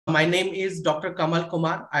My name is Dr. Kamal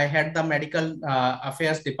Kumar. I head the Medical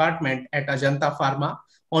Affairs Department at Ajanta Pharma.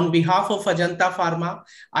 On behalf of Ajanta Pharma,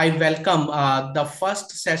 I welcome the first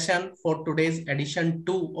session for today's edition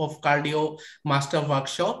 2 of Cardio Master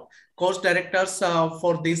Workshop. Course directors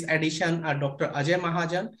for this edition are Dr. Ajay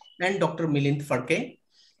Mahajan and Dr. Milind Phadke.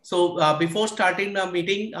 So before starting the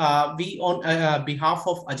meeting, we on behalf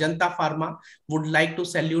of Ajanta Pharma would like to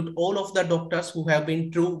salute all of the doctors who have been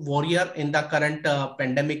true warrior in the current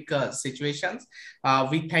pandemic situations.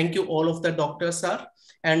 We thank you all of the doctors, sir.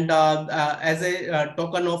 And as a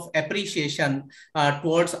token of appreciation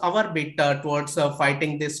towards our bit towards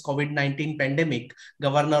fighting this COVID-19 pandemic,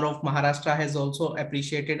 Governor of Maharashtra has also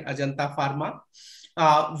appreciated Ajanta Pharma.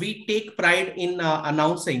 We take pride in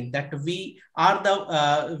announcing that we are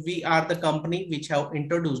the company which have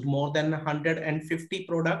introduced more than 150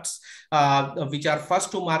 products which are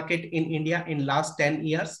first to market in India in last 10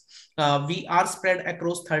 years. We are spread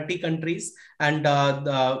across 30 countries and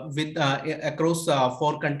across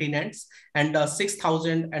 4 continents, and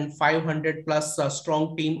 6,500 plus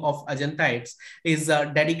strong team of Ajantaites is a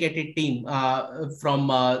dedicated team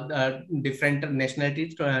from different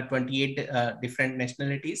nationalities, 28 different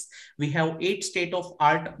nationalities. We have 8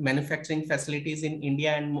 state-of-art manufacturing facilities in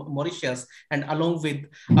India and Mauritius, and along with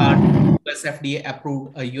US FDA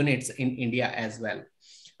approved units in India as well.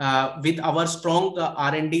 With our strong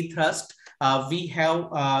R&D thrust, we have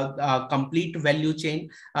a complete value chain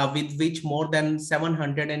with which more than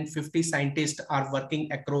 750 scientists are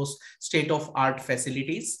working across state-of-art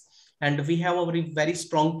facilities. And we have a very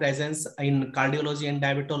strong presence in cardiology and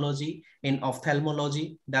diabetology, in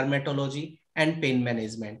ophthalmology, dermatology, and pain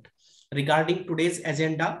management. Regarding today's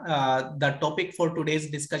agenda, the topic for today's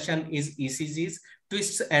discussion is ECGs,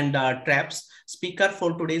 twists and traps. Speaker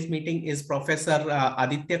for today's meeting is Professor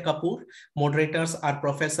Aditya Kapoor. Moderators are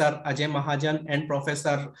Professor Ajay Mahajan and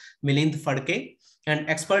Professor Milind Phadke. And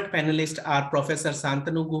expert panelists are Professor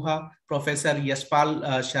Santanu Guha, Professor Yashpal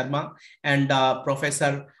Sharma, and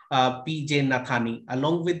Professor P.J. Nathani.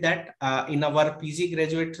 Along with that, in our PG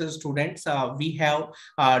graduate students, we have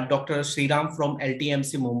Dr. Sriram from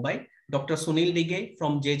LTMC Mumbai, Dr. Sunil Digge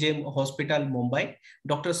from JJ Hospital, Mumbai,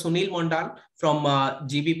 Dr. Sunil Mondal from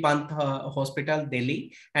GB Pant Hospital,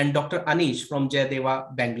 Delhi, and Dr. Anish from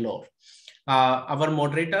Jayadeva, Bangalore. Our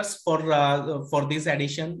moderators for this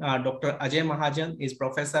edition, Dr. Ajay Mahajan is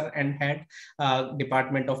Professor and Head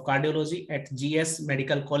Department of Cardiology at GS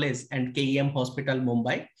Medical College and KEM Hospital,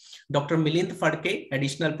 Mumbai. Dr. Milind Phadke,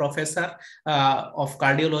 Additional Professor of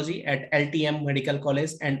Cardiology at LTM Medical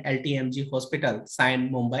College and LTMG Hospital, Sion,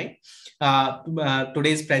 Mumbai.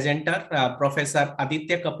 Today's presenter, Professor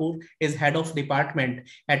Aditya Kapoor, is Head of Department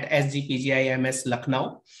at SGPGIMS,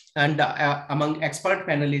 Lucknow. And among expert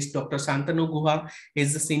panelists, Dr. Santanu Guha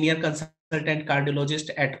is the Senior Consultant Cardiologist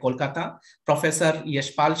at Kolkata. Professor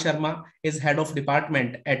Yashpal Sharma is Head of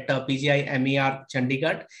Department at PGI MER,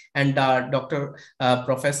 Chandigarh. And Dr.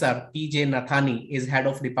 Professor P.J. Nathani is Head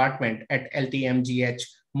of Department at LTMGH,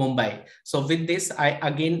 Mumbai. So with this, I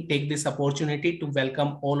again take this opportunity to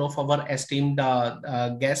welcome all of our esteemed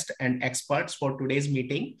guests and experts for today's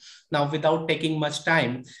meeting. Now, without taking much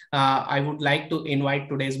time, I would like to invite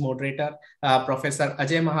today's moderator, Professor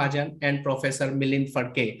Ajay Mahajan and Professor Milind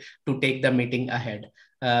Phadke, to take the meeting ahead.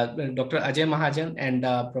 Dr. Ajay Mahajan and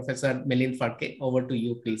Professor Milind Phadke, over to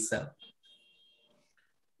you, please, sir.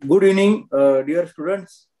 Good evening, dear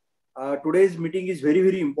students. Today's meeting is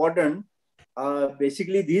very important.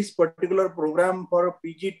 Basically, this particular program for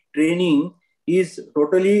PG training is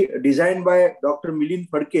totally designed by Dr. Milind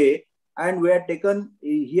Phadke, and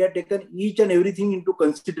he had taken each and everything into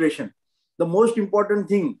consideration. The most important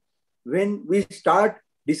thing, when we start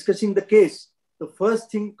discussing the case, the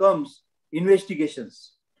first thing comes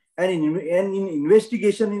investigations. And in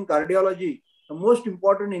investigation in cardiology, the most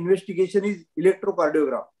important investigation is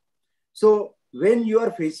electrocardiogram. So when you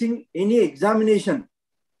are facing any examination,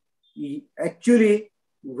 actually,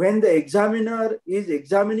 when the examiner is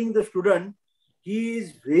examining the student, he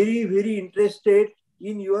is very interested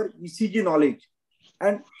in your ECG knowledge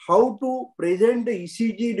and how to present the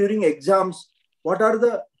ECG during exams. What are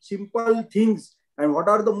the simple things and what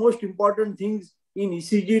are the most important things in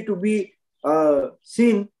ECG to be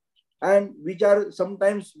seen, and which are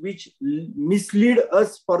sometimes which mislead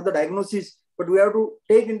us for the diagnosis, but we have to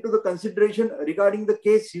take into the consideration regarding the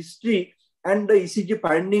case history and the ECG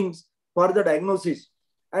findings for the diagnosis.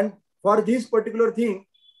 And for this particular thing,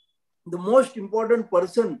 the most important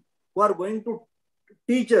person who are going to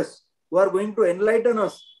teach us, who are going to enlighten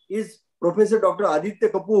us, is Professor Dr. Aditya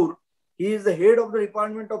Kapoor. He is the head of the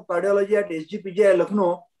Department of Cardiology at SGPGI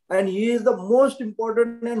Lucknow, and he is the most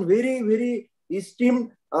important and very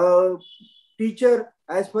esteemed teacher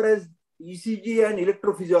as far as ECG and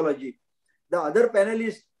electrophysiology. The other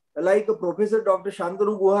panelists like Professor Dr.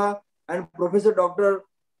 Shantanu Guha and Professor Dr.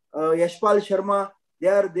 Yashpal Sharma, they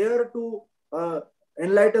are there to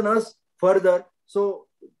enlighten us further. So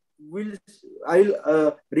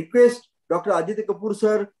I'll request Dr. Aditya Kapoor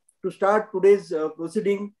sir to start today's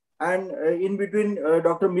proceeding, and in between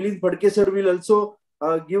Dr. Milind Phadke sir will also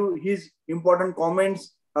give his important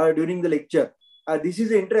comments during the lecture. This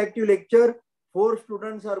is an interactive lecture. 4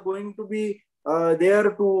 students are going to be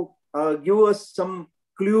there to give us some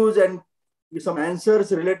clues and some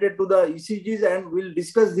answers related to the ECGs, and we'll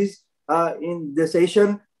discuss this in the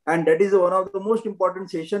session. And that is one of the most important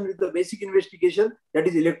session with the basic investigation, that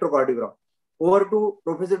is electrocardiogram. Over to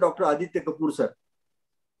Professor Dr. Aditya Kapoor sir.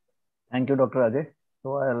 Thank you, Dr. Ajay.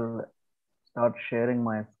 So I'll start sharing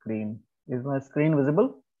my screen. Is my screen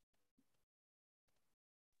visible?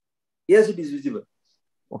 Yes, it is visible.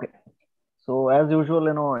 Okay. So as usual,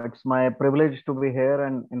 it's my privilege to be here,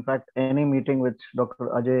 and in fact, any meeting which Dr.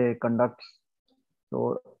 Ajay conducts.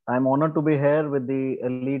 So I'm honored to be here with the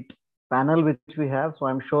elite panel which we have. So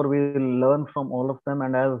I'm sure we'll learn from all of them.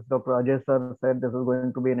 And as Dr. Ajay sir said, this is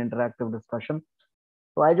going to be an interactive discussion.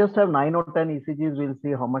 So I just have 9 or 10 ECGs. We'll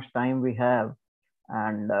see how much time we have.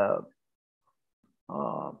 And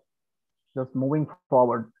just moving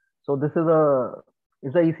forward. So this is the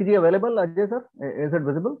ECG available, Ajay sir? Is it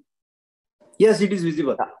visible? Yes, it is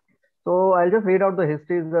visible. Yeah. So I'll just read out the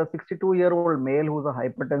history. Is a 62-year-old male who's a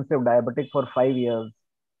hypertensive diabetic for 5 years.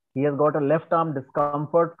 He has got a left arm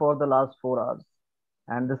discomfort for the last 4 hours.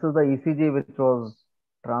 And this is the ECG which was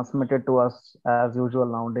transmitted to us as usual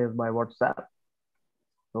nowadays by WhatsApp.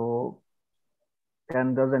 So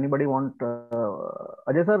does anybody want,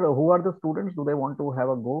 Ajay sir, who are the students? Do they want to have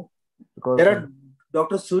a go? Because there are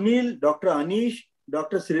Dr. Sunil, Dr. Anish,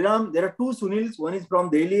 Dr. Sriram. There are 2 Sunils. One is from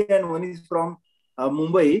Delhi and one is from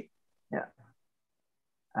Mumbai. Yeah.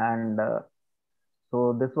 And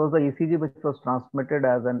so this was the ECG which was transmitted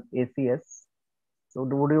as an ACS. So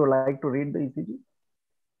would you like to read the ECG?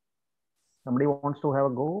 Somebody wants to have a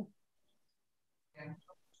go?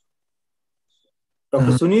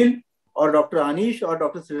 Dr. Sunil or Dr. Anish or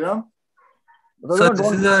Dr. Sriram? So this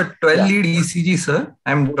is a 12-lead ECG, sir.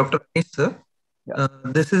 I'm Dr. Anish, sir. Yeah.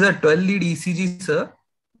 This is a 12-lead ECG, sir.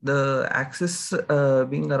 The axis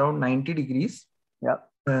being around 90 degrees. Yeah.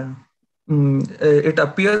 It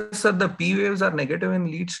appears that the P waves are negative in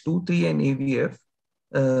leads 2, 3 and AVF.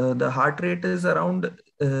 The heart rate is around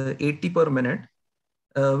 80 per minute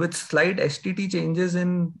with slight STT changes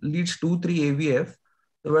in leads 2, 3 AVF.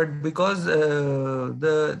 But because the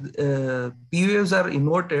P waves are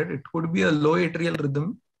inverted, it could be a low atrial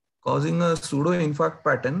rhythm causing a pseudo infarct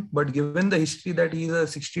pattern. But given the history that he is a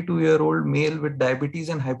 62-year-old male with diabetes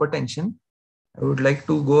and hypertension, I would like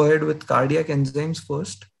to go ahead with cardiac enzymes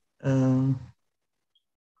first. So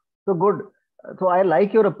good. So I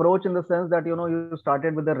like your approach in the sense that, you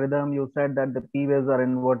started with the rhythm. You said that the P waves are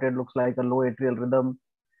inverted, looks like a low atrial rhythm.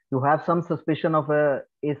 You have some suspicion of a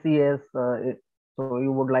ACS. So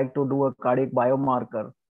you would like to do a cardiac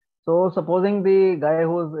biomarker. So supposing the guy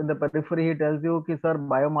who's in the periphery, he tells you, sir,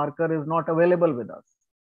 biomarker is not available with us,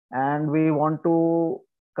 and we want to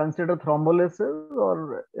consider thrombolysis,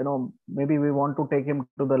 or maybe we want to take him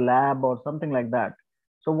to the lab or something like that.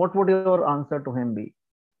 So what would your answer to him be?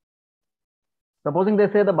 Supposing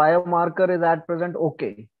they say the biomarker is at present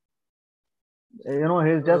okay.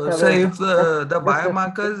 He's just... So if the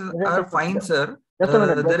biomarkers are fine, sir. Just a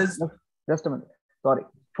minute. Just a minute. Sorry.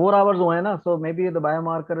 4 hours away, so maybe the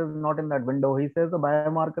biomarker is not in that window. He says the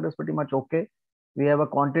biomarker is pretty much okay. We have a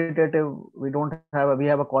quantitative, we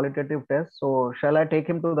have a qualitative test. So shall I take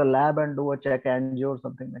him to the lab and do a check angio or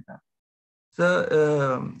something like that? So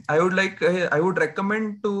I would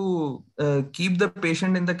recommend to keep the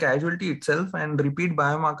patient in the casualty itself and repeat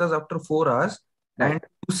biomarkers after 4 hours, right, and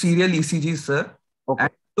do serial ECGs, sir. Okay.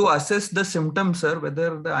 And to assess the symptoms, sir,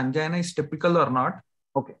 whether the angina is typical or not.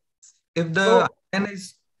 Okay. If the angina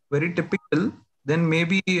is very typical, then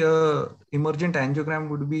maybe emergent angiogram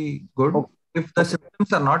would be good. Okay. If the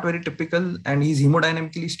symptoms are not very typical and he's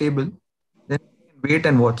hemodynamically stable, then wait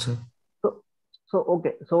and watch, sir.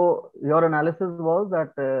 Okay. So your analysis was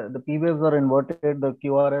that the P waves are inverted, the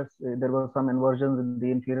QRS, there were some inversions in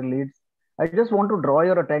the inferior leads. I just want to draw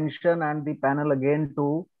your attention and the panel again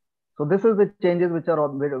to, so this is the changes which are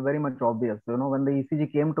very much obvious. When the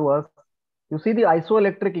ECG came to us, you see the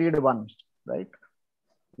isoelectric lead 1, right?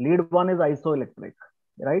 Lead 1 is isoelectric,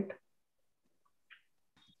 right?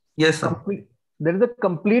 Yes, sir. There is a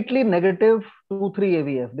completely negative 2, 3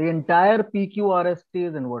 AVF. The entire PQRST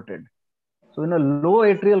is inverted. So in a low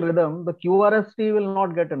atrial rhythm, the QRST will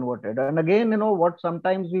not get inverted. And again, what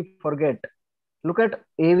sometimes we forget. Look at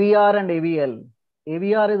AVR and AVL.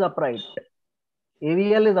 AVR is upright.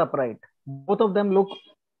 AVL is upright. Both of them look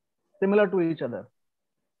similar to each other.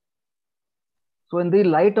 So in the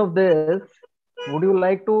light of this, would you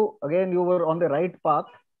like to, again, you were on the right path.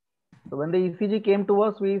 So when the ECG came to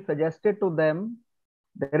us, we suggested to them,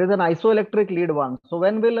 there is an isoelectric lead one. So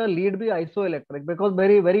when will a lead be isoelectric? Because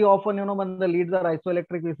very, very often, when the leads are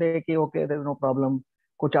isoelectric, we say, okay, there's no problem.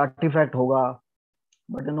 Kuch artifact hoga.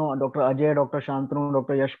 But Dr. Ajay, Dr. Shantanu,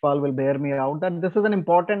 Dr. Yashpal will bear me out that this is an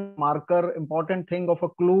important marker, important thing of a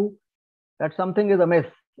clue that something is amiss.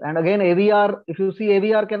 And again, AVR, if you see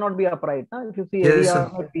AVR cannot be upright. Huh? If you see Yes,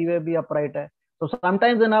 AVR, P wave be upright. So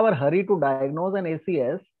sometimes in our hurry to diagnose an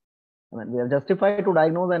ACS, I mean, we are justified to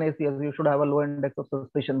diagnose an ACS, you should have a low index of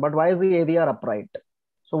suspicion. But why is the AVR upright?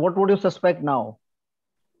 So what would you suspect now?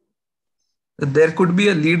 There could be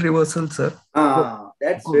a lead reversal, sir.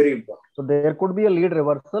 That's very important. So there could be a lead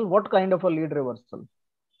reversal. What kind of a lead reversal?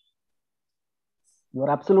 You are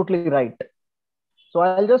absolutely right. So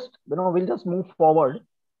I'll just, we'll just move forward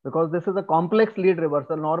because this is a complex lead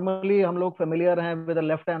reversal. Normally, hum log familiar hain with a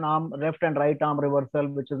left and right arm reversal,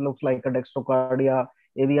 which looks like a dextrocardia,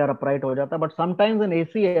 AVR upright ho jata. But sometimes in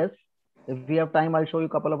ACS, if we have time, I'll show you a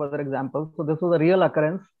couple of other examples. So this was a real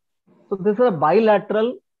occurrence. So this is a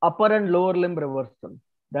bilateral upper and lower limb reversal.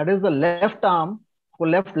 That is the left arm को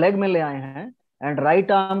left leg में ले आए हैं and right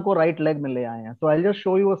arm को right leg में ले आए हैं. So I'll just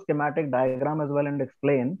show you a schematic diagram as well and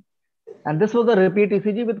explain. And this was a repeat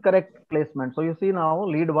ECG with correct placement. So you see now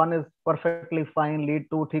lead 1 is perfectly fine, lead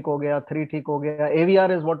 2 ठीक हो गया, 3 ठीक हो गया,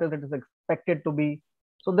 AVR is what it is expected to be.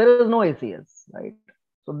 So there is no ACS, right?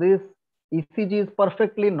 So this ECG is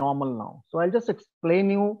perfectly normal now. So I'll just explain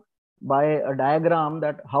you by a diagram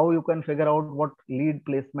that how you can figure out what lead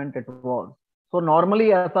placement it was. So normally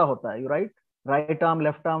ऐसा होता है, you right? Right arm,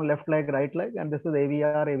 left leg, right leg, and this is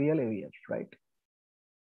AVR, AVL, AVF, right?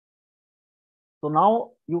 So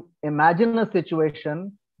now you imagine a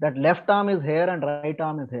situation that left arm is here and right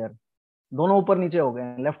arm is here. दोनों ऊपर नीचे हो गए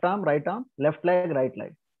हैं. Left arm, left leg, right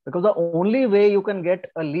leg. Because the only way you can get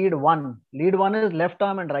a lead 1 is left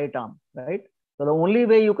arm and right arm, right? So the only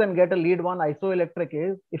way you can get a lead 1 isoelectric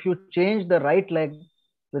is if you change the right leg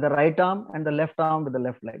with the right arm and the left arm with the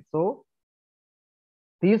left leg. So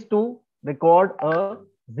these two record a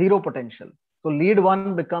zero potential. So lead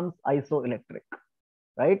 1 becomes isoelectric,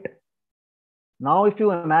 right? Now, if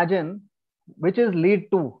you imagine, which is lead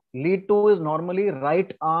 2? Lead 2 is normally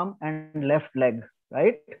right arm and left leg,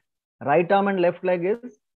 right? Right arm and left leg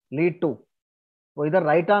is lead 2. So either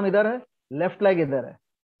right arm idhar hai, left leg idhar hai.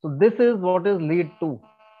 So this is what is lead 2.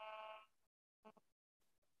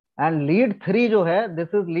 And lead 3 jo hai, this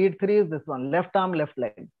is lead 3 is this one, left arm, left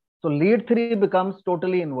leg. So lead 3 becomes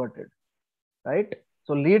totally inverted, right?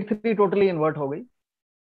 So lead 3 totally invert ho gayi.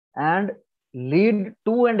 And lead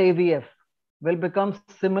 2 and AVF will become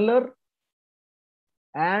similar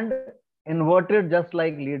and inverted just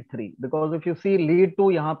like lead 3. Because if you see lead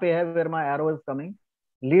 2 yahan pe hai where my arrow is coming.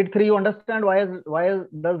 Lead 3, you understand why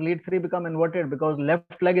does lead 3 become inverted? Because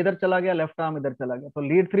left leg idhar chala gaya, left arm idhar chala gaya. So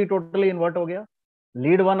lead 3 totally invert ho gaya.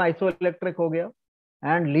 Lead 1 isoelectric ho gaya.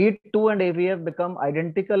 And lead 2 and AVF become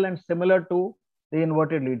identical and similar to the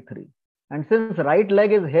inverted lead 3. And since right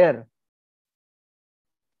leg is here,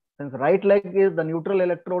 since right leg is the neutral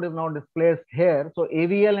electrode is now displaced here, so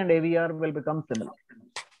AVL and AVR will become similar.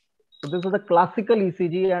 So this is a classical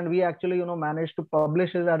ECG, and we actually managed to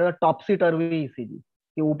publish it as a topsy-turvy ECG.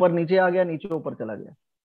 कि ऊपर नीचे आ गया, नीचे ऊपर चला गया.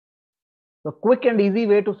 The quick and easy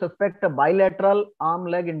way to suspect a bilateral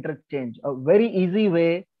arm-leg interchange, a very easy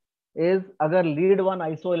way is अगर lead 1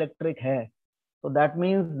 isoelectric है, so that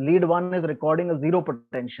means lead 1 is recording a zero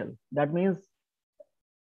potential. That means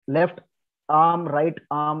left arm, right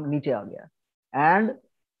arm नीचे आ गया. And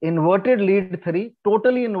inverted lead 3,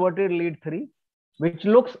 totally inverted lead 3, which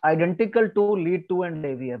looks identical to lead 2 and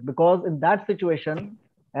AVF. Because in that situation,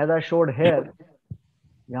 as I showed here,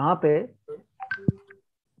 यहाँ पे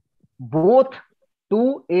both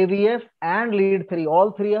 2 AVF and lead 3,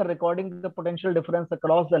 all three are recording the potential difference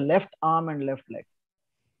across the left arm and left leg.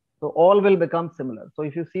 So all will become similar. So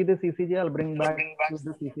if you see this ECG, I'll bring back to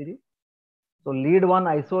this ECG. So lead 1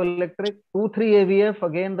 isoelectric, 2, 3 AVF.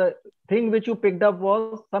 Again, the thing which you picked up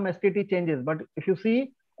was some STT changes. But if you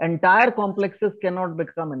see, entire complexes cannot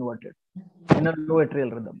become inverted in a low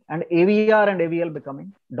atrial rhythm. And AVR and AVL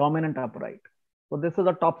becoming dominant upright. So this is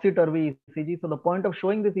a topsy-turvy ECG. So the point of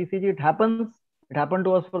showing this ECG, it happened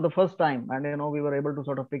to us for the first time. And we were able to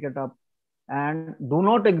sort of pick it up. And do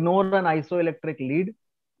not ignore an isoelectric lead.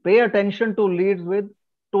 Pay attention to leads with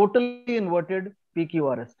totally inverted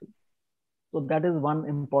PQRST. So that is one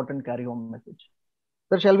important carry-home message.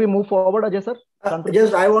 Sir, shall we move forward, Ajay sir?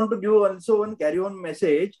 Just I want to give also one carry-on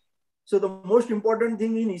message. So the most important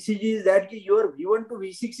thing in ECG is that your V1 to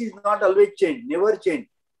V6 is not always change, never change.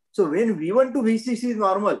 So when V1 to V6 is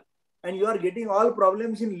normal and you are getting all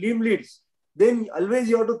problems in limb leads, then always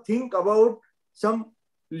you have to think about some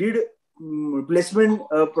lead placement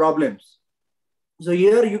problems. So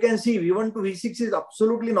here you can see V1 to V6 is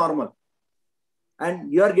absolutely normal.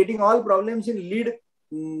 And you are getting all problems in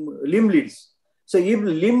limb leads. So if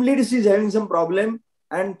limb leads is having some problem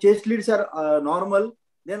and chest leads are normal,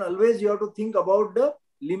 then always you have to think about the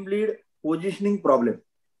limb lead positioning problem.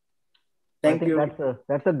 Thank you.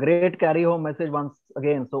 That's a great carry home message once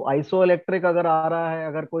again. So isoelectric agar aa raha hai,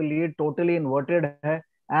 agar koi lead totally inverted hai,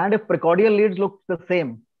 and if precordial leads look the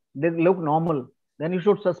same, they look normal, then you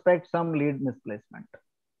should suspect some lead misplacement.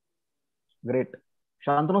 Great.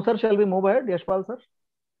 Shantanu sir, shall we move ahead? Yashpal sir?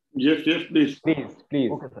 Yes, please.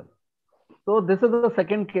 Please. Okay, sir. So this is the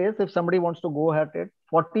second case. If somebody wants to go at it,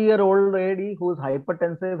 40-year-old lady who is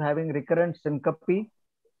hypertensive, having recurrent syncope,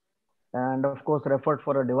 and of course referred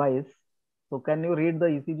for a device. So can you read the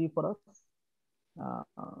ECG for us?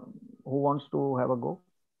 Who wants to have a go?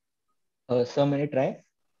 Sir, may I try?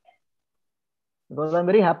 Because I'm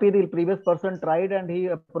very happy the previous person tried and he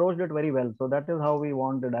approached it very well. So that is how we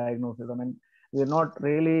want the diagnosis. I mean, we're not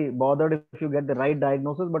really bothered if you get the right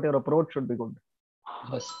diagnosis, but your approach should be good.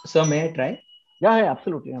 Sir, may I try? Yeah,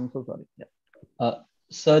 absolutely. I'm so sorry. Yeah.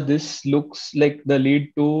 Sir, this looks like the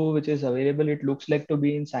lead 2, which is available. It looks like to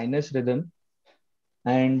be in sinus rhythm.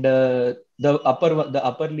 And the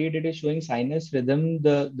upper lead, it is showing sinus rhythm.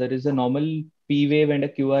 There is a normal P wave and a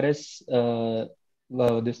QRS.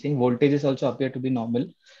 This thing voltages also appear to be normal.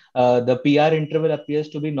 The PR interval appears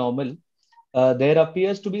to be normal. There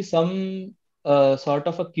appears to be some sort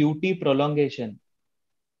of a QT prolongation.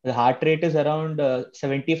 The heart rate is around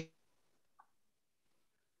 70.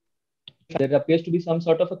 There appears to be some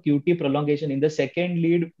sort of a QT prolongation. In the second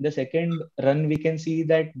lead, the second run, we can see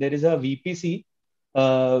that there is a VPC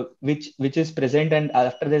which is present, and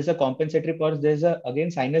after there's a compensatory pause, there's again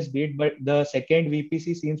sinus beat, but the second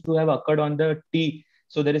VPC seems to have occurred on the T.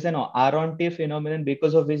 So there is an R on T phenomenon,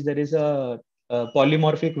 because of which there is a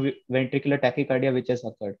polymorphic ventricular tachycardia which has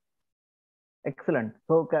occurred. Excellent.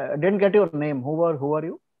 So I didn't get your name. Who are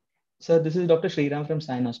you? Sir, this is Dr. Sriram from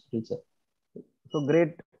Sion Hospital, sir. So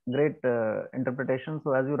great interpretation.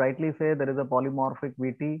 So as you rightly say, there is a polymorphic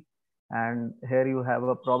VT, and here you have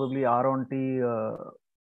a probably R on T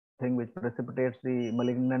thing which precipitates the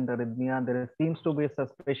malignant arrhythmia. There seems to be a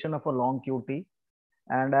suspicion of a long QT.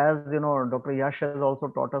 And as you know, Dr. Yash has also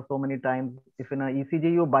taught us so many times, if in an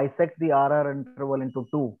ECG you bisect the RR interval into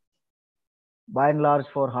 2, by and large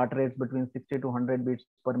for heart rates between 60 to 100 beats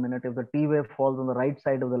per minute, if the T wave falls on the right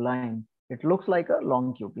side of the line, it looks like a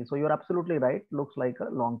long QT. So you're absolutely right, looks like a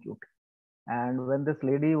long QT. And when this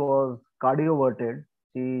lady was cardioverted,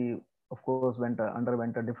 she of course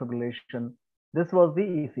underwent a defibrillation. This was the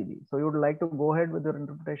ECG. So you would like to go ahead with your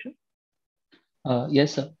interpretation?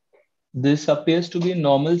 Yes, sir. This appears to be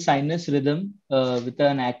normal sinus rhythm with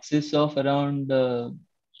an axis of around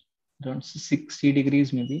 60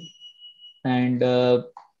 degrees maybe. And the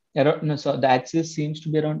axis seems to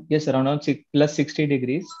be around plus 60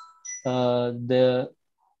 degrees. The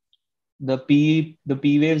P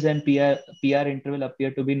waves and PR interval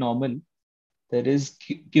appear to be normal. There is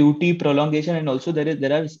QT prolongation, and also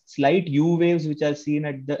there are slight U waves which are seen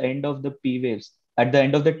at the end of the P waves, at the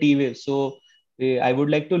end of the T waves. So I would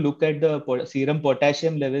like to look at the serum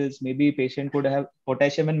potassium levels. Maybe patient could have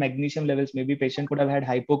potassium and magnesium levels. Maybe patient could have had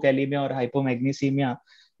hypokalemia or hypomagnesemia,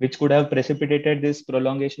 which could have precipitated this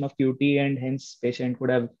prolongation of QT, and hence patient could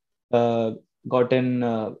have gotten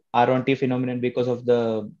R1T phenomenon because of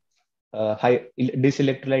the high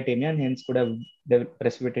dyselectrolytemia, and hence could have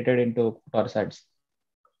precipitated into torsades.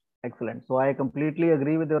 Excellent. So I completely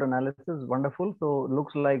agree with your analysis. Wonderful. So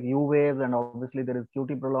looks like U waves, and obviously there is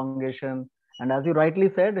QT prolongation. And as you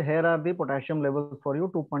rightly said, here are the potassium levels for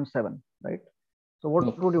you, 2.7, right? So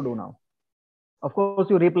what would you do now? Of course,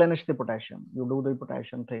 you replenish the potassium. You do the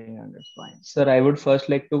potassium thing and it's fine. Sir, I would first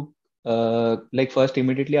like to, first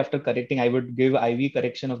immediately after correcting, I would give IV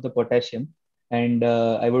correction of the potassium. And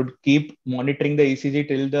I would keep monitoring the ECG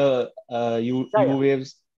till the U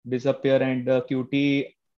waves disappear and the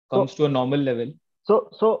QT comes to a normal level.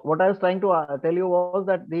 So what I was trying to tell you was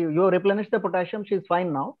that you replenish the potassium. She's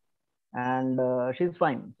fine now. And she's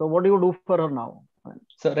fine. So what do you do for her now?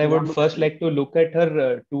 Sir, I would first like to look at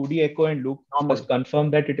her 2D echo and look first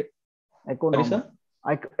confirm that it echo normal. Sir?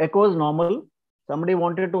 Echo is normal. Somebody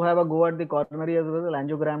wanted to have a go at the coronary as well,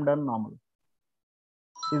 angiogram done normal.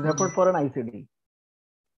 She's referred for an ICD.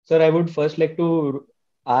 Sir, I would first like to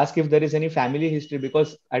ask if there is any family history,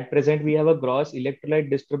 because at present we have a gross electrolyte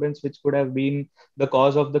disturbance which could have been the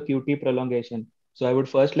cause of the QT prolongation. So I would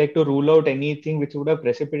first like to rule out anything which would have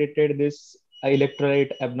precipitated this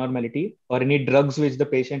electrolyte abnormality, or any drugs which the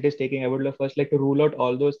patient is taking. I would first like to rule out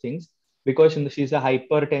all those things, because she's a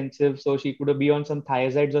hypertensive, so she could be on some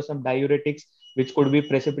thiazides or some diuretics which could be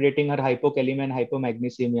precipitating her hypokalemia and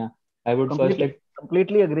hypomagnesemia. I would first like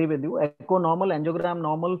completely agree with you. Echo normal, angiogram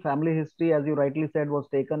normal, family history, as you rightly said, was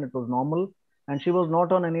taken. It was normal, and she was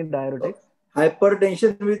not on any diuretics.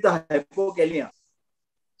 Hypertension with hypokalemia.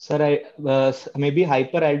 Sir, maybe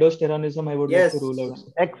hyperaldosteronism I would like to rule out.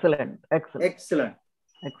 Excellent.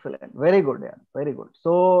 Very good, yeah, very good.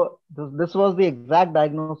 So this was the exact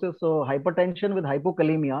diagnosis. So hypertension with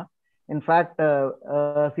hypokalemia. In fact,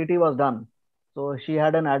 CT was done. So she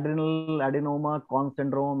had an adrenal adenoma, Conn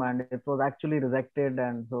syndrome, and it was actually resected.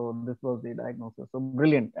 And so this was the diagnosis. So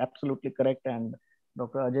brilliant, absolutely correct. And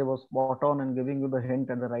Dr. Ajay was spot on in giving you the hint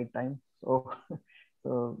at the right time. So,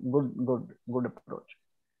 so good approach.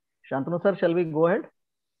 Shantanu sir, shall we go ahead?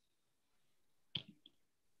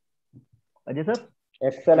 Ajay sir?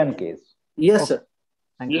 Excellent case. Yes, sir.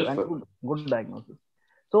 Thank you. And good diagnosis.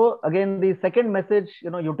 So again, the second message,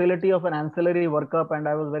 utility of an ancillary workup, and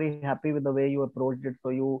I was very happy with the way you approached it. So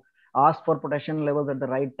you asked for potassium levels at the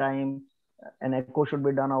right time. An echo should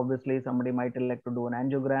be done. Obviously, somebody might elect to do an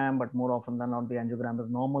angiogram, but more often than not, the angiogram is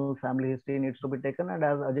normal. Family history needs to be taken. And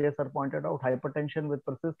as Ajay sir pointed out, hypertension with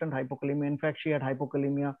persistent hypokalemia. In fact, she had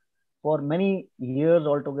hypokalemia for many years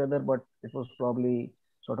altogether, but it was probably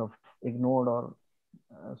sort of ignored, or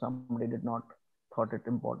somebody did not thought it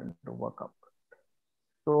important to work up.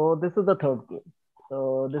 So this is the third case.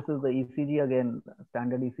 So this is the ECG again,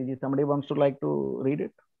 standard ECG. Somebody wants to like to read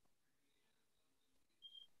it?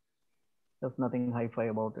 There's nothing hi-fi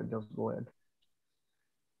about it. Just go ahead.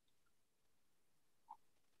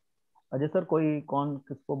 Ajay sir, कोई कौन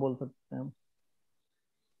किसको बोल सकते हैं?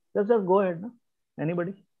 Just go ahead, ना?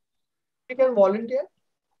 Anybody? You can volunteer.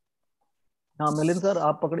 हाँ, Milind sir,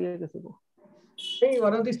 आप पकड़िए किसी को. Hey,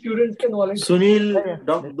 one of the students can volunteer. Sunil,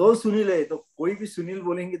 दो सुनील है, तो कोई भी सुनील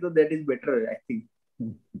बोलेंगे तो that is better, I think.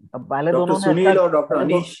 अब पहले दोनों ने सुनील और डॉक्टर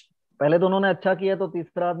अनीश. पहले दोनों ने अच्छा किया, तो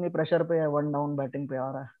तीसरा आदमी प्रेशर पे है, 1 डाउन बैटिंग पे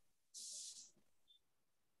आ रहा है.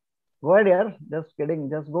 Go ahead, यार. Just kidding.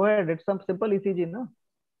 Just go ahead. It's some simple ECG, ना?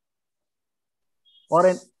 Or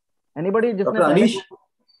anybody जिसने doctor Anish.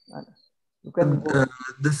 You can go.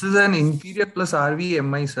 This is an inferior plus RV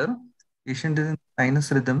MI, sir. Patient is in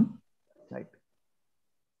sinus rhythm. Right.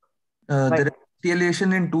 There is ST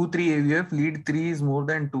elevation in 2-3 AVF. Lead 3 is more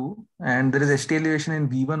than 2, and there is ST elevation in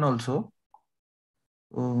V1 also.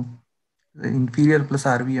 So inferior plus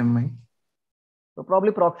RV MI. So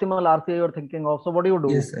probably proximal RCA you're thinking of. So what do you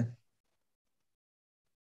do? Yes, sir.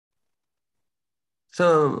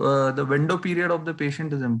 So the window period of the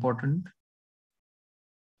patient is important.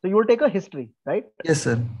 So you will take a history, right? Yes,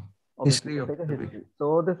 sir. Obviously, history of the patient.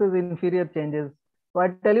 So this is inferior changes. So I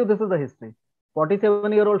tell you, this is the history.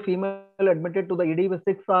 47-year-old female admitted to the ED with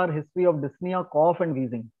 6-hour history of dyspnea, cough, and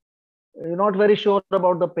wheezing. You're not very sure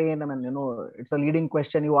about the pain. I mean, it's a leading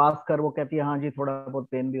question. You ask her, वो कहती है हाँ जी थोड़ा बहुत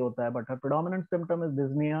pain भी होता है, but her predominant symptom is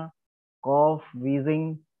dyspnea, cough,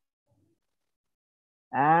 wheezing,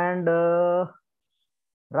 and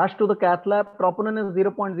rush to the cath lab. Troponin is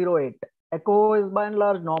 0.08. Echo is by and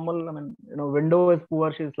large normal. I mean, window is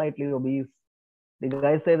poor. She's slightly obese. The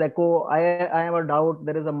guy says echo. I have a doubt.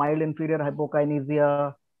 There is a mild inferior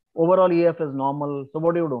hypokinesia. Overall EF is normal. So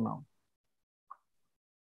what do you do now?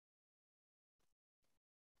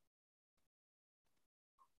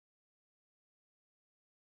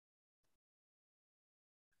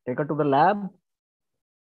 Take her to the lab.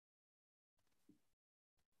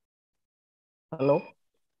 Hello?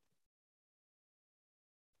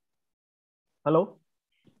 Hello?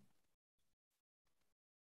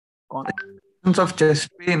 Of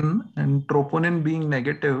chest pain and troponin being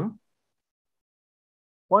negative.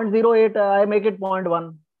 0.08, I make it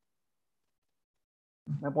 0.1.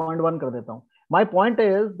 मैं 0.1 कर देता हूँ. My point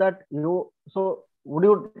is that so would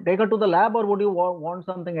you take her to the lab or would you want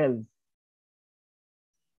something else?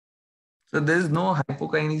 So there is no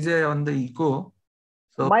hypokinesia on the echo.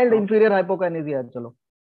 So mild inferior hypokinesia, chalo.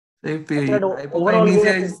 If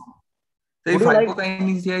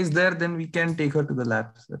hypokinesia is there, then we can take her to the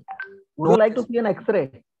lab, sir. Would you like to see an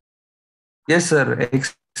X-ray? Yes, sir.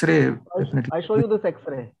 X-ray. I show you this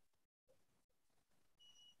X-ray.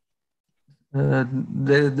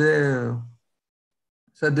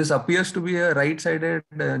 So this appears to be a right-sided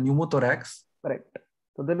pneumothorax. Correct.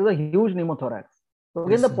 So there is a huge pneumothorax. So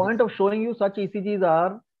again, Yes, the sir. point of showing you such ECGs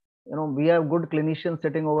are, we have good clinicians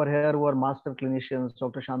sitting over here who are master clinicians.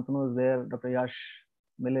 Dr. Shantanu is there, Dr. Yash,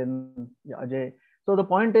 Milind, Ajay. So the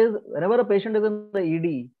point is, whenever a patient is in the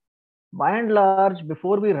ED, by and large,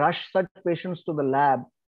 before we rush such patients to the lab,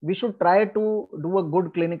 we should try to do a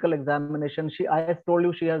good clinical examination. I told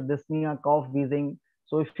you she has dyspnea, cough, wheezing.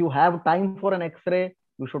 So if you have time for an X-ray,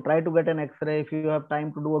 you should try to get an X-ray. If you have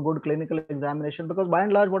time to do a good clinical examination, because by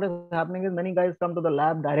and large, what is happening is many guys come to the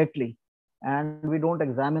lab directly, and we don't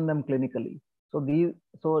examine them clinically. So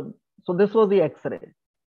so this was the X-ray.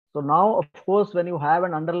 So now, of course, when you have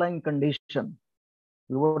an underlying condition,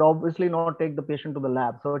 you would obviously not take the patient to the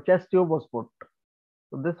lab. So a chest tube was put.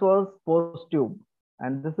 So this was post tube,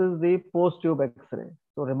 and this is the post tube X-ray.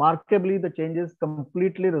 So remarkably, the changes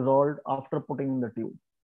completely resolved after putting in the tube.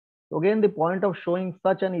 So again, the point of showing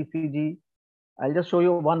such an ECG, I'll just show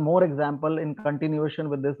you one more example in continuation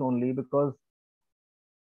with this only, because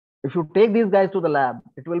if you take these guys to the lab,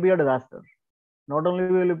 it will be a disaster. Not only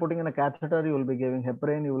will you be putting in a catheter, you will be giving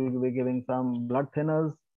heparin, you will be giving some blood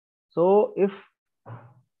thinners. So if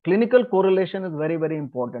clinical correlation is very, very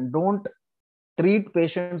important, don't treat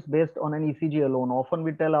patients based on an ECG alone. Often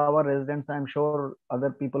we tell our residents, I'm sure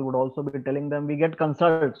other people would also be telling them, we get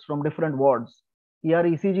consults from different wards. Here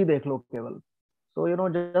ECG dekh lo keval. So,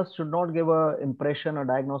 just should not give a impression, a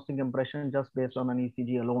diagnostic impression just based on an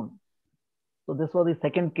ECG alone. So this was the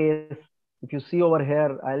second case. If you see over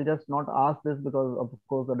here, I'll just not ask this because of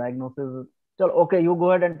course the diagnosis. So, okay, you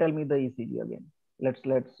go ahead and tell me the ECG again. Let's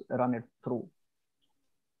run it through.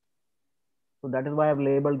 So that is why I've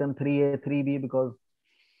labeled them 3A, 3B, because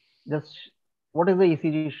just what is the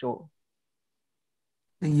ECG show?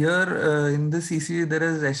 Here in this ECG, there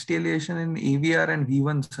is ST elevation in AVR and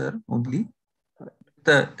V1, sir, only. Correct.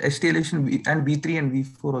 The ST elevation and V3 and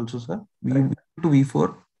V4 also, sir. V2 to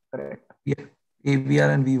V4. Correct. Yeah,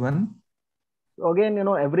 AVR and V1. So again,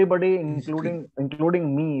 everybody,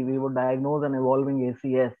 including me, we would diagnose an evolving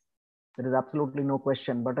ACS. There is absolutely no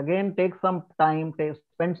question. But again, take some time,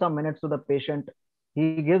 spend some minutes with the patient.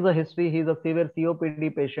 He gives a history. He's a severe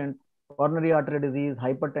COPD patient, coronary artery disease,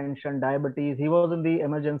 hypertension, diabetes. He was in the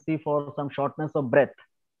emergency for some shortness of breath,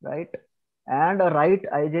 right? And a right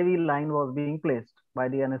IJV line was being placed by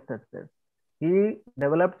the anesthetist. He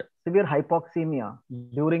developed severe hypoxemia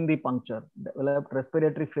during the puncture, developed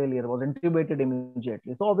respiratory failure, was intubated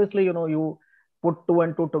immediately. So obviously, you put 2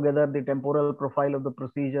 and 2 together, the temporal profile of the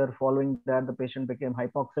procedure. Following that, the patient became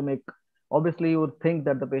hypoxemic. Obviously, you would think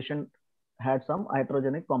that the patient had some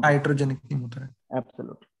iatrogenic complication. Iatrogenic pneumothorax.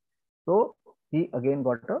 Absolutely. So he again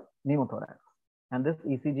got a pneumothorax. And this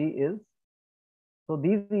ECG is, so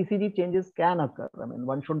these ECG changes can occur. I mean,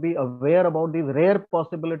 one should be aware about these rare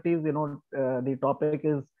possibilities. The topic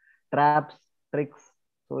is traps, tricks.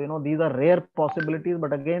 So, these are rare possibilities.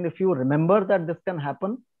 But again, if you remember that this can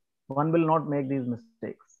happen, one will not make these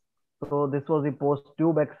mistakes. So this was the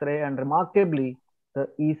post-tube X-ray, and remarkably, the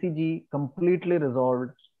ECG completely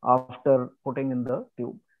resolved after putting in the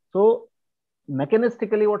tube. So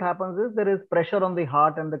mechanistically, what happens is there is pressure on the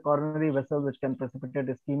heart and the coronary vessels, which can precipitate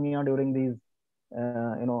ischemia during these,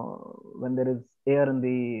 when there is air in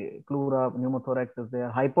the pleura, pneumothorax is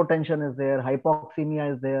there, hypotension is there,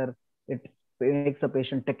 hypoxemia is there. It makes a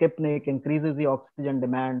patient tachypneic, increases the oxygen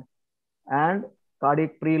demand, and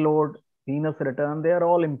cardiac preload, venous return, they are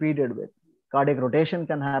all impeded with. Cardiac rotation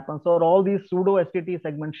can happen. So all these pseudo STT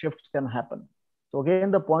segment shifts can happen. So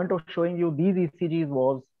again, the point of showing you these ECGs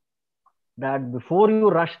was that before you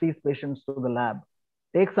rush these patients to the lab,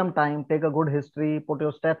 take some time, take a good history, put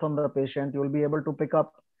your steth on the patient. You will be able to pick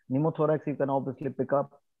up pneumothorax. You can obviously pick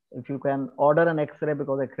up. If you can order an X-ray,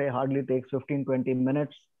 because X-ray hardly takes 15-20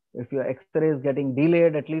 minutes. If your X-ray is getting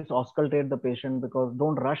delayed, at least auscultate the patient, because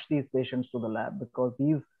don't rush these patients to the lab, because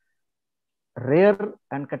these rare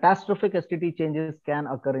and catastrophic STT changes can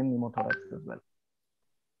occur in pneumothorax as well.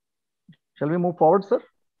 Shall we move forward, sir?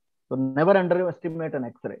 So never underestimate an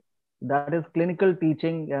X-ray. That is clinical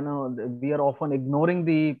teaching. We are often ignoring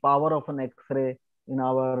the power of an X-ray in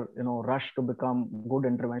our rush to become good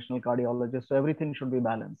interventional cardiologists. So everything should be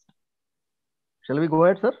balanced. Shall we go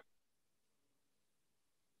ahead, sir?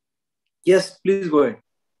 Yes, please go ahead.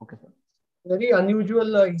 Okay, sir. Very unusual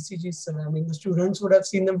ECGs, sir. I mean, the students would have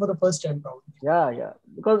seen them for the first time, probably. Yeah.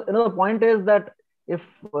 Because the point is that if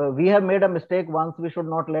we have made a mistake once, we should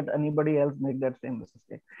not let anybody else make that same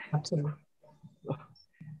mistake. Absolutely.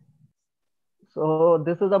 So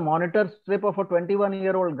this is a monitor strip of a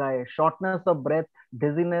 21-year-old guy, shortness of breath,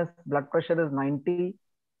 dizziness, blood pressure is 90,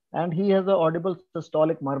 and he has an audible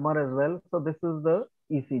systolic murmur as well. So this is the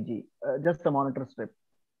ECG, just a monitor strip.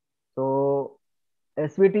 So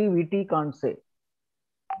SVT, VT can't say.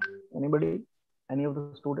 Anybody? Any of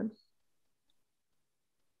the students?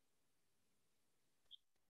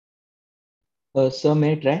 Sir,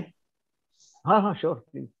 may I try? Sure,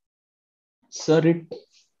 please. Sir, it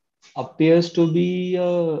appears to be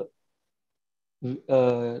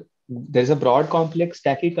there's a broad complex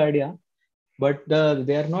tachycardia, but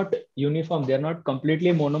they are not uniform. They are not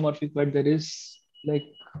completely monomorphic, but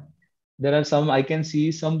there are some, I can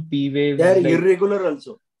see some P waves. They are irregular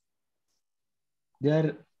also. They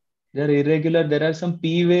are irregular. There are some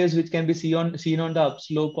P waves which can be seen on the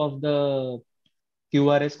upslope of the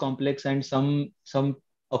QRS complex, and some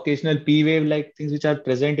occasional P wave like things which are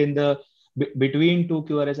present in the between two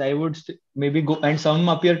QRS. I would maybe go, and some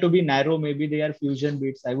appear to be narrow. Maybe they are fusion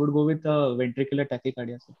beats. I would go with ventricular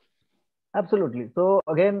tachycardia. Absolutely. So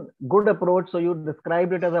again, good approach. So you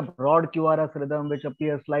described it as a broad QRS rhythm, which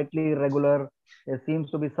appears slightly irregular. There seems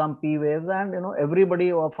to be some P waves, and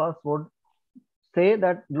everybody of us would say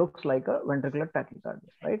that looks like a ventricular tachycardia,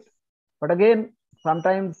 right? But again,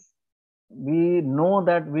 sometimes we know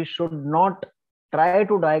that we should not try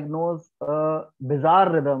to diagnose a bizarre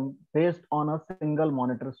rhythm based on a single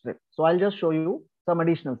monitor strip. So I'll just show you some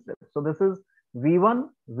additional strips. So this is V1,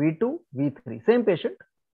 V2, V3, same patient.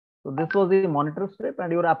 So this was the monitor strip,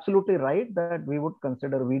 and you're absolutely right that we would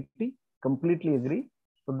consider VT, completely agree.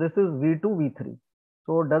 So this is V2, V3.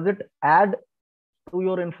 So does it add to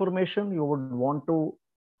your information? You would want to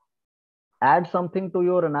add something to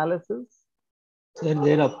your analysis? Sir,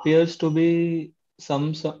 there appears to be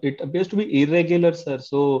some it appears to be irregular, sir.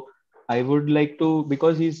 So I would like to,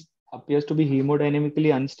 because he's appears to be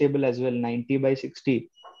hemodynamically unstable as well, 90/60,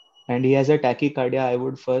 and he has a tachycardia. I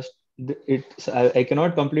would first, I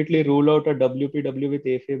cannot completely rule out a WPW with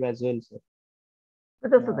AFib as well, sir.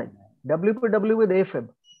 But that's the thing. WPW with AFib.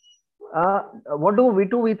 What do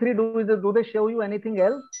V2, V3 do? Do they show you anything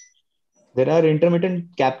else? There are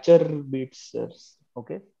intermittent capture beats, sir.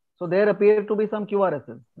 Okay. So there appear to be some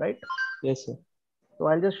QRSs, right? Yes, sir. So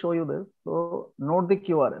I'll just show you this. So note the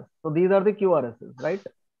QRS. So these are the QRSs, right?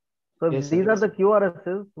 So if these are the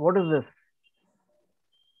QRSs, what is this?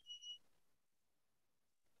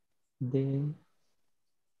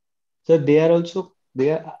 So they are also,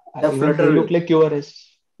 they look like QRS.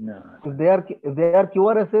 No. If they are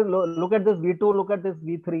QRSs, look at this V2, look at this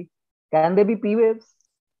V3. Can they be P waves?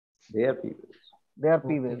 They are P waves. They are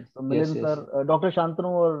P waves. So Milind sir, Dr. Shantanu,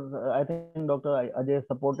 or I think Dr. Ajay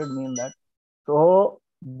supported me in that. So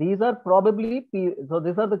these are probably P. So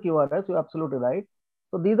these are the QRS. You're absolutely right.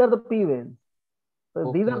 So these are the P waves.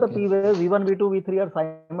 So these are the P waves. V1, V2, V3 are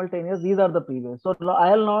simultaneous. These are the P waves. So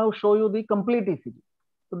I'll now show you the complete ECG.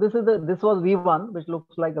 So this was V1, which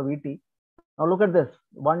looks like a VT. Now look at this: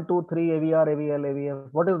 1, 2, 3, AVR, AVL, AVF.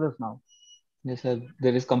 What is this now? Yes, sir.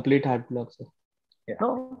 There is complete heart block, sir. Yeah.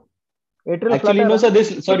 No. Atrial Actually, flutter. No,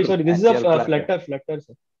 sir. Sorry. This is a flutter,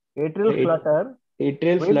 sir. Atrial flutter.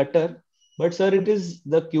 Atrial flutter. But sir, it is,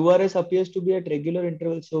 the QRS appears to be at regular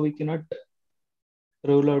intervals, so we cannot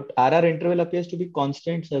rule out. RR interval appears to be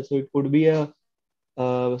constant, sir. So it could be a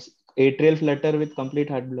atrial flutter with complete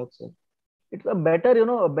heart block, sir. It's a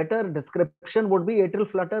better description would be atrial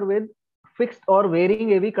flutter with fixed or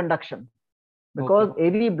varying AV conduction, because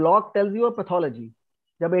AV block tells you a pathology.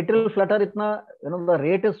 Jab atrial flutter itna, the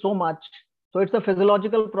rate is so much, so it's a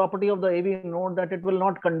physiological property of the AV node that it will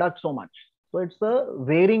not conduct so much. So it's a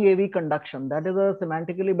varying AV conduction. That is a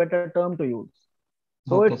semantically better term to use.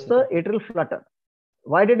 So it's the atrial flutter.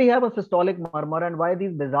 Why did he have a systolic murmur, and why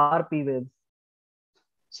these bizarre P waves?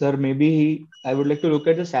 Sir, maybe I would like to look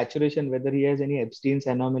at the saturation, whether he has any Epstein's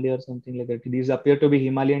anomaly or something like that. These appear to be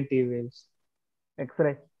Himalayan T waves.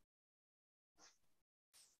 X-ray.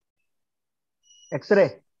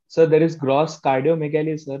 X-ray. So there is gross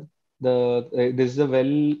cardiomegaly, sir. This is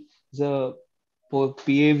a PA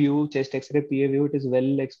view, chest X-ray PA view. It is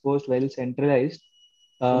well exposed, well centralized.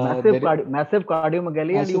 Massive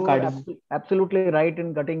cardiomegaly, and you were absolutely right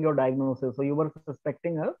in cutting your diagnosis. So you were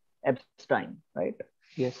suspecting a Epstein, right?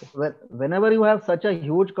 Yes, sir. Whenever you have such a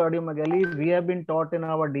huge cardiomegaly, we have been taught in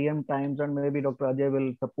our DM times, and maybe Dr. Ajay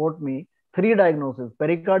will support me, 3 diagnoses: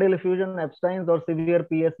 pericardial effusion, Epstein's, or severe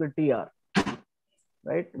PS with TR,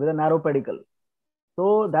 right, with a narrow pedicle.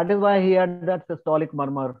 So that is why he had that systolic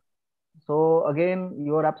murmur. So again,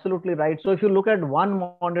 you are absolutely right. So if you look at one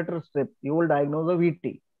monitor strip, you will diagnose a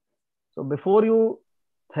VT. So before you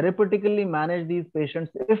therapeutically manage these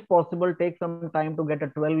patients, if possible, take some time to get a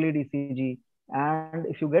 12-lead ECG. And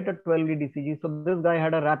if you get a 12-lead ECG, so this guy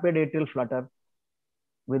had a rapid atrial flutter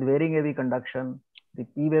with varying AV conduction. The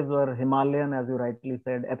P waves were Himalayan, as you rightly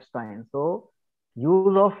said, Epstein. So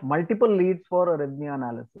Use of multiple leads for arrhythmia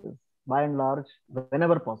analysis, by and large,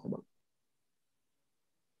 whenever possible.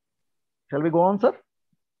 Shall we go on, sir?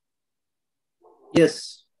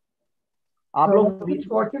 Yes.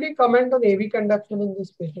 What should you comment on AV conduction in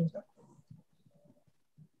this patient, sir?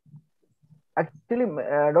 Actually,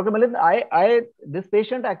 Dr. Milind, this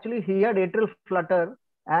patient actually, he had atrial flutter,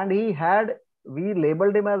 and we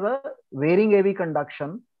labeled him as a varying AV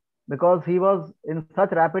conduction because he was in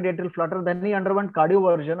such rapid atrial flutter. Then he underwent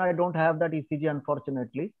cardioversion. I don't have that ECG,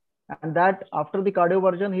 unfortunately. And that after the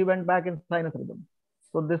cardioversion, he went back in sinus rhythm.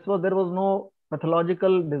 So there was no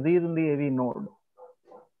pathological disease in the AV node.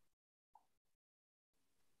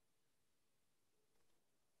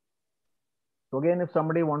 So again, if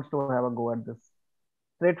somebody wants to have a go at this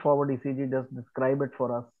straightforward ECG, just describe it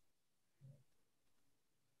for us.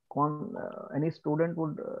 Any student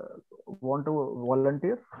would want to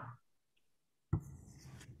volunteer?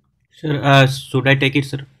 Sir, should I take it,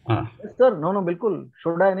 sir? Yes, sir. No, bilkul.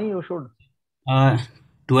 Should I? You should.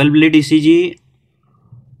 12 lead ECG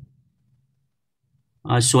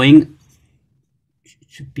showing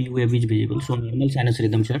P wave is visible. So normal sinus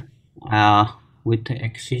rhythm, sir, with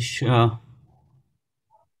axis,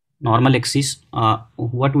 normal axis.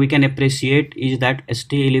 What we can appreciate is that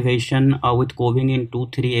ST elevation with coving in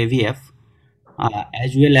 2-3 AVF,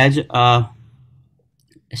 as well as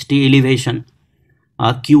ST elevation.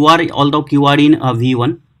 QR, although QR in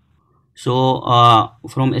V1, so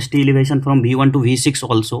from ST elevation from V1 to V6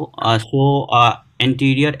 also,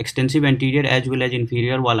 anterior, extensive anterior as well as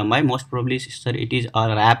inferior wall lumbi, most probably, sir, it is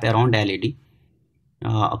a wrap around LAD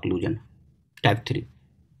occlusion, type 3.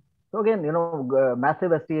 So again,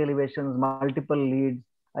 massive ST elevations, multiple leads.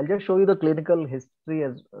 I'll just show you the clinical history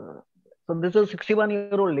as. So this is a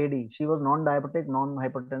 61-year-old lady. She was non-diabetic,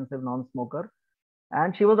 non-hypertensive, non-smoker,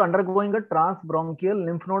 and she was undergoing a transbronchial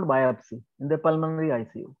lymph node biopsy in the pulmonary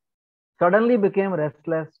ICU. Suddenly became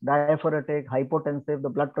restless, diaphoretic, hypotensive, the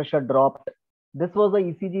blood pressure dropped. This was the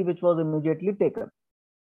ECG which was immediately taken.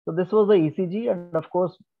 So this was the ECG, and of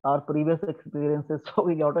course, our previous experiences, so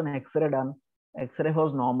we got an X-ray done. X-ray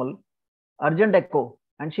was normal. Urgent echo,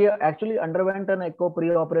 and she actually underwent an echo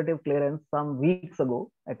pre-operative clearance some weeks ago.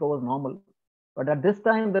 Echo was normal. But at this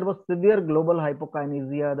time, there was severe global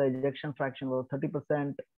hypokinesia. The ejection fraction was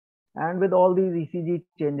 30%. And with all these ECG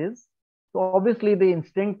changes, so obviously the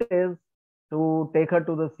instinct is to take her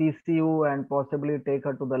to the CCU and possibly take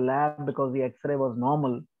her to the lab because the X-ray was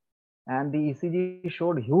normal. And the ECG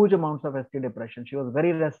showed huge amounts of ST depression. She was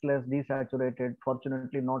very restless, desaturated,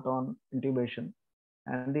 fortunately not on intubation.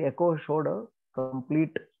 And the echo showed a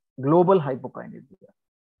complete global hypokinesia.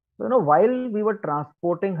 So, while we were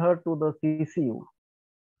transporting her to the CCU,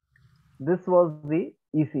 this was the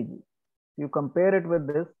ECG. You compare it with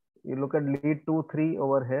this, you look at lead 2, 3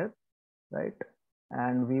 over here, right?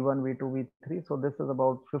 And V1, V2, V3. So this is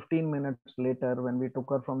about 15 minutes later when we took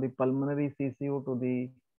her from the pulmonary CCU to the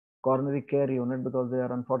coronary care unit because they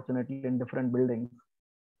are unfortunately in different buildings.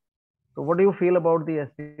 So what do you feel about the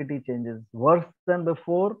STT changes? Worse than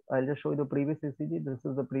before? I'll just show you the previous ECG. This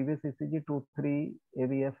is the previous ECG, 2, 3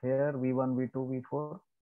 AVF here, V1, V2, V4.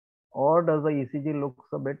 Or does the ECG looks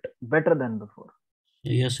a bit better than before?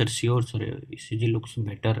 Yes, sir, sure, sir. ECG looks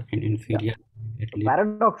better in inferior. Yeah. So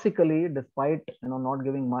paradoxically, despite not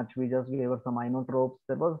giving much, we just gave her some inotropes.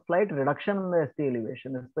 There was a slight reduction in the ST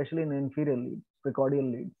elevation, especially in inferior leads,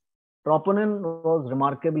 precordial leads. Troponin was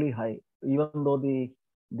remarkably high, even though the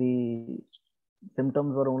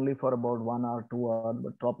symptoms were only for about 1 hour, 2 hours,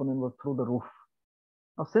 but troponin was through the roof.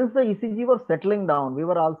 Now, since the ECG was settling down, we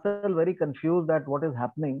were also very confused at what is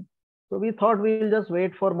happening. So we thought we'll just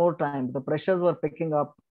wait for more time. The pressures were picking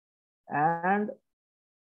up, and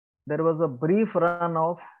there was a brief run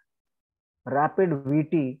of rapid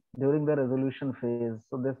VT during the resolution phase.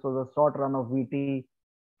 So this was a short run of VT.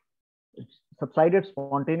 It subsided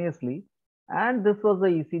spontaneously. And this was the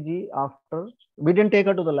ECG after. We didn't take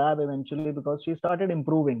her to the lab eventually because she started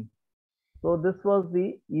improving. So this was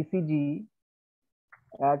the ECG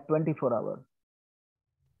at 24 hours.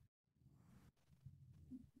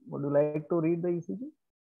 Would you like to read the ECG?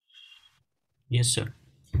 Yes, sir.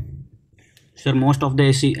 Sir, most of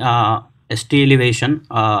the ST elevation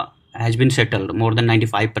has been settled, more than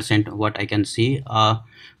 95% what I can see.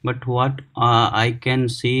 But what I can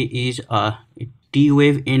see is T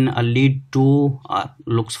wave in lead 2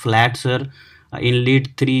 looks flat, sir. In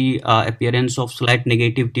lead 3, appearance of slight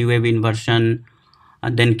negative T wave inversion,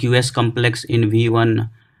 and then QS complex in V1,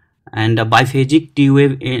 and biphasic T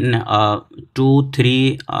wave in 2,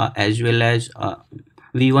 3, as well as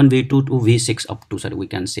V1, V2 to V6 up to, sir, we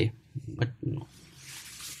can say. But no.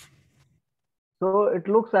 So it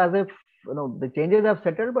looks as if the changes have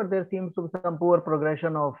settled, but there seems to be some poor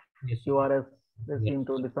progression of QRS. There Yes. seem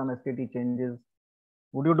to be some STT changes.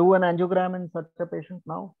 Would you do an angiogram in such a patient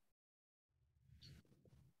now?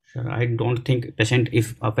 Sure, I don't think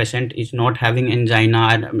if a patient is not having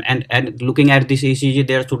angina and looking at this ECG,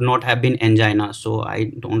 there should not have been angina. So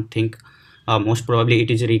I don't think, most probably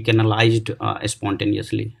it is recanalized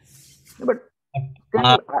spontaneously. But still,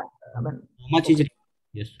 Uh, I mean, how much okay. is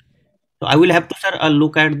yes? So I will have to, sir,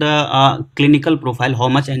 look at the clinical profile. How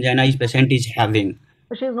much angina is patient is having?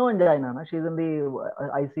 She's no angina. No? She's in the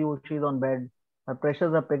ICU. She's on bed. Her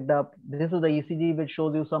pressures are picked up. This is the ECG which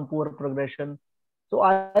shows you some poor progression. So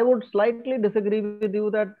I would slightly disagree with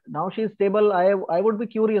you that now she's stable. I would be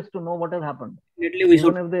curious to know what has happened. Definitely, we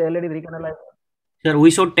should. Even if the LED recanalized. Sir,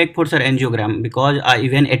 we should take for sir angiogram because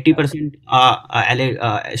even 80%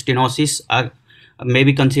 stenosis may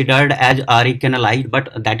be considered as recanalized,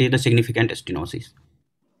 but that is the significant stenosis.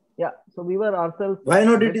 Yeah. So we were ourselves. Why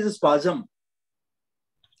not it is a spasm?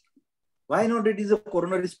 Why not it is a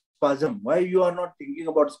coronary spasm? Why you are not thinking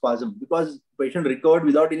about spasm? Because patient recovered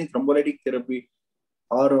without any thrombolytic therapy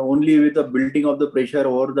or only with the building of the pressure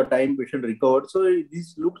over the time patient recovered. So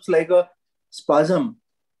this looks like a spasm.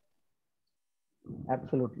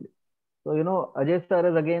 Absolutely. So, Ajay sir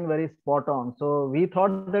is again very spot on. So we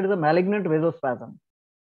thought that is a malignant vasospasm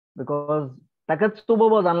because Takotsubo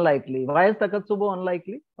was unlikely. Why is Takotsubo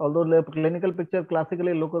unlikely? Although the clinical picture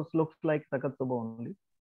classically looks like Takotsubo only.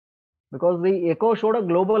 Because the echo showed a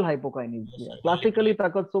global hypokinesia. Classically,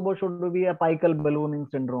 Takotsubo should be a pical ballooning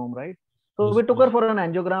syndrome, right? So we took her for an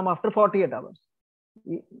angiogram after 48 hours.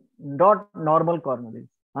 Not normal coronaries.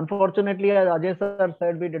 Unfortunately, as Ajay sir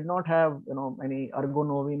said, we did not have any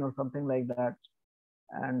ergonovine or something like that,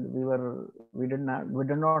 and we did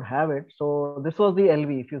not have it. So this was the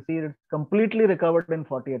LV. If you see, it's completely recovered in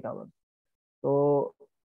 48 hours. So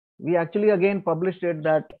we actually again published it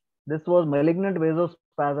that this was malignant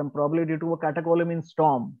vasospasm, probably due to a catecholamine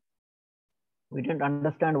storm. We didn't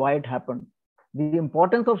understand why it happened. The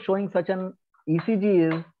importance of showing such an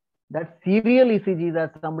ECG is that serial ECGs, as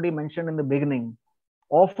somebody mentioned in the beginning,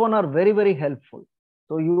 often are very, very helpful.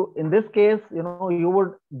 So you, in this case, you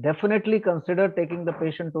would definitely consider taking the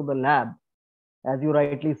patient to the lab, as you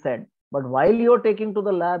rightly said. But while you're taking to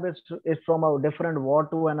the lab, it's from a different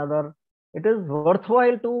ward to another. It is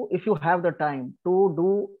worthwhile to, if you have the time, to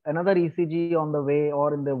do another ECG on the way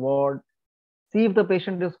or in the ward, see if the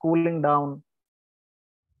patient is cooling down.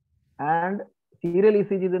 And serial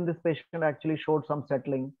ECGs in this patient actually showed some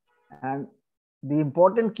settling. And the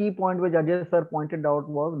important key point which Ajay sir pointed out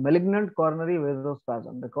was malignant coronary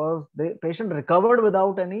vasospasm, because the patient recovered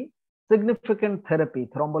without any significant therapy,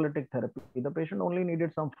 thrombolytic therapy. The patient only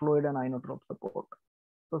needed some fluid and inotrope support.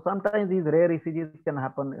 So sometimes these rare ECGs can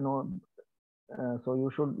happen, so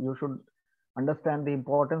you should understand the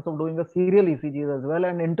importance of doing a serial ECGs as well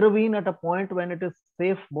and intervene at a point when it is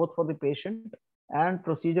safe both for the patient and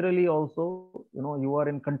procedurally also, you are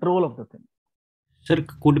in control of the thing. Sir,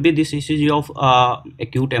 could be this ECG of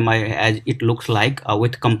acute MI as it looks like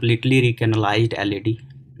with completely recanalized LED?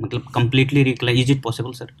 Completely recanalized, is it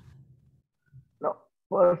possible, sir? No,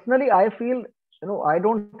 personally, I feel, I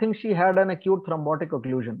don't think she had an acute thrombotic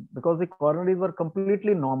occlusion because the coronaries were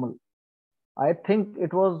completely normal. I think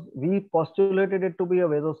we postulated it to be a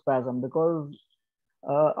vasospasm because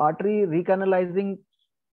artery recanalizing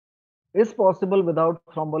is possible without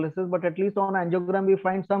thrombolysis, but at least on angiogram, we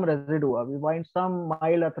find some residua. We find some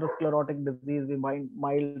mild atherosclerotic disease. We find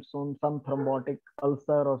mild, some thrombotic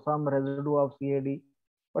ulcer or some residue of CAD.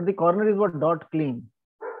 But the coronaries were not clean.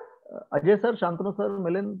 Ajay sir, Shantanu sir,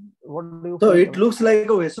 Milind, what do you So feel? it looks like a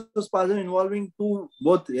vasospasm involving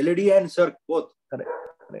both LED and circ, both. Correct.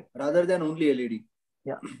 Rather than only LED.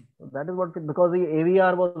 Yeah, so that is what, because the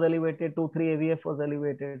AVR was elevated, 2-3 AVF was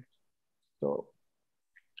elevated. So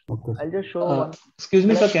okay. I'll just show one. Excuse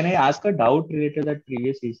me, sir, can I ask a doubt related to that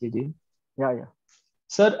previous ECG? Yeah.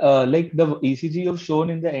 Sir, like the ECG you've shown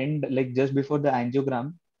in the end, like just before the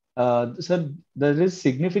angiogram, sir, there is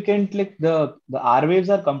significant, like the R waves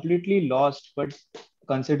are completely lost, but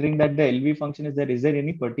considering that the LV function is there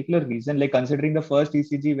any particular reason? Like considering the first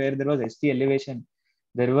ECG where there was ST elevation,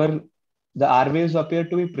 the R waves appear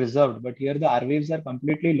to be preserved, but here the R waves are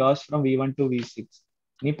completely lost from V1 to V6.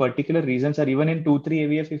 Any particular reasons, or even in 2-3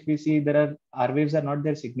 AVF, if we see there are R waves are not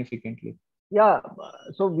there significantly? Yeah,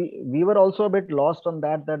 so we were also a bit lost on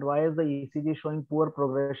that why is the ECG showing poor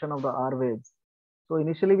progression of the R waves? So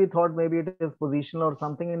initially we thought maybe it is positional or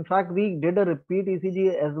something. In fact, we did a repeat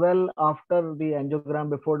ECG as well after the angiogram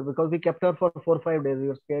before, because we kept her for 4-5 days. We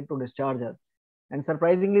were scared to discharge her. And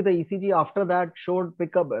surprisingly, the ECG after that showed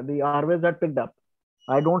pickup, the R waves had picked up.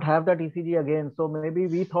 I don't have that ECG again. So maybe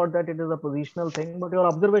we thought that it is a positional thing, but your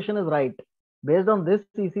observation is right. Based on this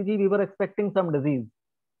ECG, we were expecting some disease.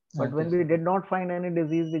 But when we did not find any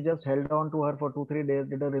disease, we just held on to her for 2-3 days,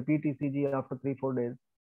 did a repeat ECG after 3-4 days.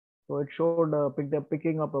 So it showed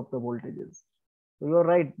picking up of the voltages. So you're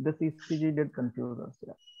right, this ECG did confuse us.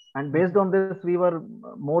 Yeah. And based on this, we were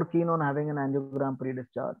more keen on having an angiogram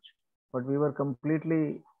pre-discharge. But we were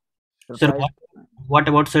completely Sir, surprised. what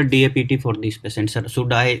about sir DAPT for these patients? Sir,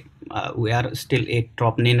 should I? We are still a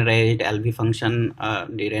troponin rate, LV function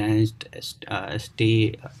deranged,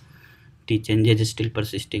 ST T changes still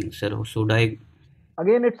persisting. Sir, should I?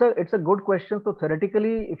 Again, it's a good question. So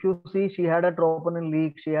theoretically, if you see, she had a troponin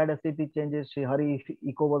leak, she had SCT changes, her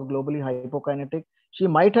echo was globally hypokinetic. She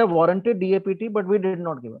might have warranted DAPT, but we did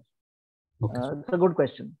not give her. Okay. It's a good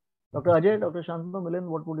question. Dr. Ajay, Dr. Shantanu, Milind,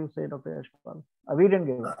 what would you say, Dr. Yashpal? We didn't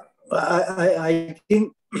give her. I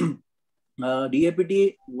think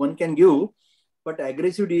DAPT one can give, but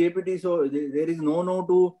aggressive DAPT, so there is no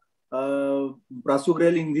to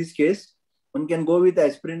prasugrel in this case. One can go with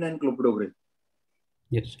aspirin and clopidogrel.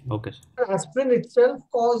 Yes. Okay. Aspirin itself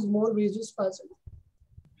caused more vasospasm.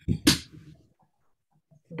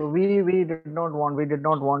 So we did not want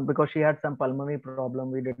because she had some pulmonary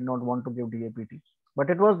problem. We did not want to give DAPT. But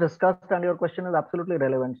it was discussed, and your question is absolutely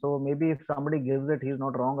relevant. So maybe if somebody gives it, he's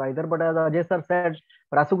not wrong either. But as Ajay sir said,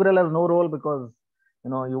 prasugrel has no role because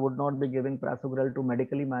you would not be giving prasugrel to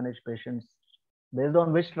medically managed patients. Based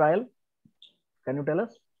on which trial? Can you tell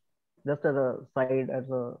us? Just as a side, as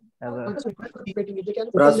a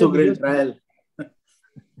prasugrel trial.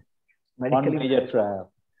 Medically major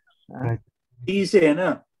trial. T say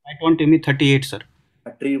na? I want me 38, sir.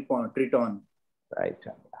 A triton. Right.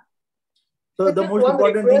 So the most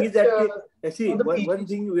important thing is that see one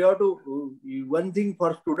thing we have to one thing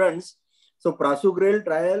for students. So prasugrel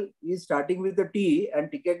trial is starting with the T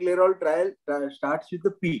and ticagrelor trial starts with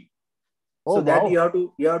the P. Oh, so that you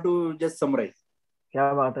have to just summarize.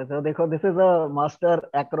 क्या बात है sir देखो this is a master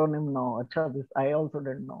acronym now. अच्छा, this I also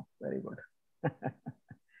didn't know. Very good.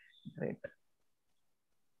 Great.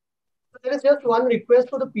 There is just one request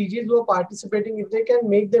for the PGs who are participating. If they can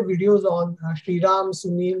make their videos on Sriram,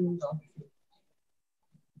 Sunil.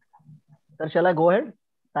 Sir, shall I go ahead?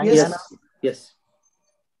 Yes.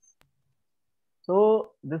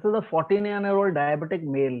 So this is a 49-year-old diabetic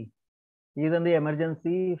male. He is in the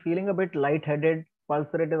emergency, feeling a bit lightheaded.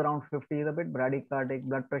 Pulse rate is around 50, is a bit bradycardic.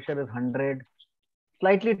 Blood pressure is 100.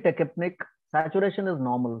 Slightly tachypneic. Saturation is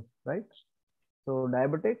normal, right? So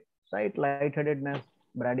diabetic, slight lightheadedness,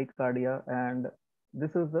 bradycardia, and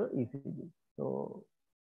this is the ECG. So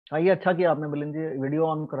ये अच्छा किया आपने मिलिंद जी video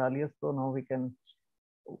on करा लिया, so now we can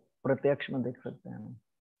प्रत्यक्ष में देख सकते हैं.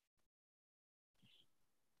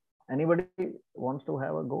 Anybody wants to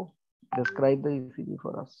have a go? Describe the ECG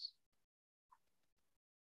for us.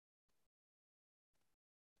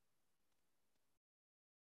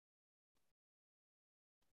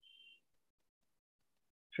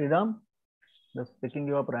 Sriram, just picking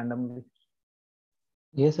you up randomly.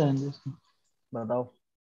 Yes, I understand. बताओ.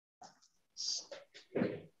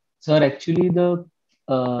 Sir, actually, the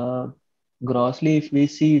grossly, if we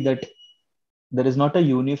see that there is not a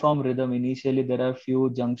uniform rhythm. Initially, there are few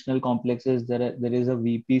junctional complexes. There is a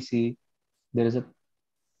VPC. There is a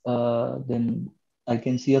then I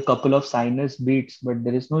can see a couple of sinus beats, but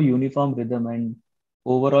there is no uniform rhythm. And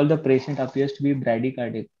overall, the patient appears to be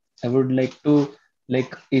bradycardic. I would like to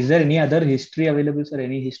is there any other history available, sir?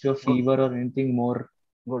 Any history of fever or anything more?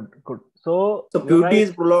 Good. So QT right.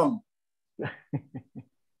 is prolonged.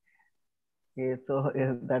 Okay, so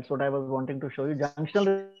that's what I was wanting to show you.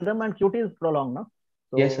 Junctional rhythm and QT is prolonged, no?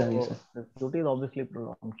 So yes, sir. Yes, sir. QT is obviously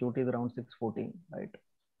prolonged. QT is around 614, right?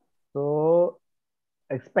 So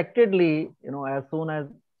expectedly, as soon as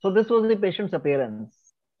this was the patient's appearance.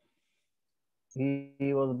 He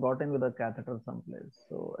was brought in with a catheter someplace.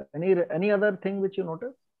 So any other thing which you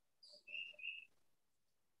noticed?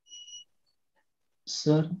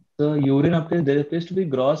 Sir, the urine appears, there appears to be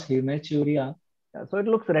gross hematuria. Yeah, so it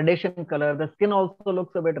looks reddish in color. The skin also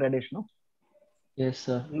looks a bit reddish, no? Yes,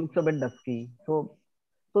 sir. It looks a bit dusky. So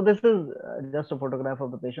this is just a photograph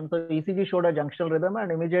of the patient. So ECG showed a junctional rhythm, and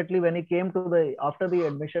immediately when he came to after the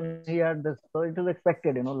admission, he had this. So it is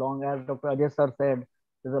expected, long as Dr. Ajay sir said,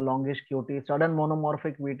 there's a longish QT, sudden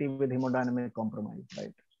monomorphic VT with hemodynamic compromise,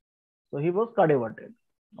 right? So he was cardioverted,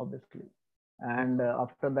 obviously. And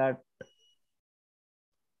after that,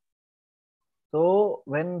 so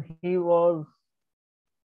when he was,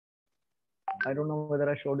 I don't know whether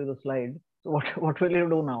I showed you the slide. So what will you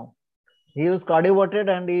do now? He was cardioverted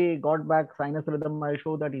and he got back sinus rhythm. I'll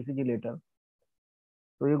show that ECG later.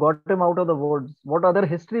 So you got him out of the woods. What other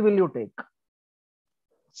history will you take?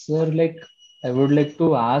 Sir, like I would like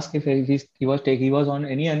to ask if he was on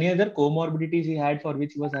any other comorbidities he had for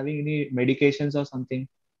which he was having any medications or something.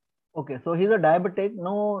 Okay, so he's a diabetic.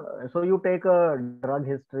 No, so you take a drug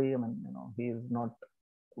history. I mean, he is not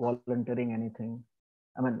volunteering anything.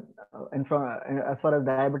 I mean, as far as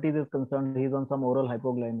diabetes is concerned, he's on some oral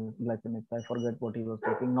hypoglycemics. I forget what he was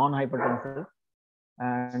taking, non-hypertensive.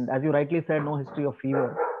 And as you rightly said, no history of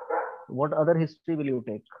fever. What other history will you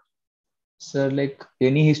take? Sir, like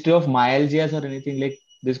any history of myalgias or anything, like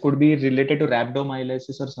this could be related to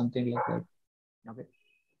rhabdomyolysis or something like that. Okay.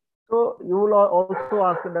 So you will also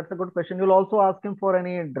ask him, that's a good question. You'll also ask him for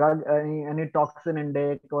any drug, any toxin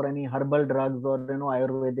intake or any herbal drugs or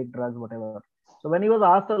Ayurvedic drugs, whatever. So when he was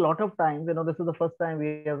asked a lot of times, this is the first time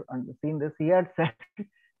we have seen this, he had said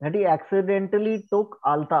that he accidentally took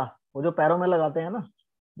alta, वो जो पैरों में लगाते हैं ना,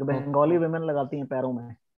 जो Bengali women लगाती हैं पैरों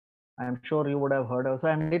में. I'm sure you would have heard of. So,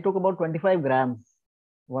 and he took about 25 grams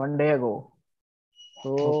one day ago.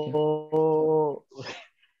 So,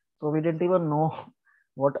 so we didn't even know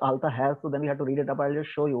what alta has. So then we had to read it up. I'll just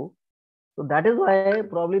show you. So that is why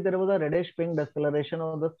probably there was a reddish pink discoloration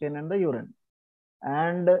of the skin and the urine.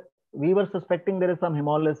 And we were suspecting there is some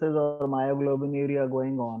hemolysis or myoglobinuria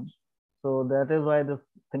going on. So that is why this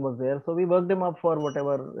thing was there. So we worked him up for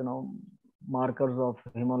whatever, markers of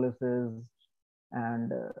hemolysis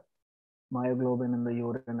and myoglobin in the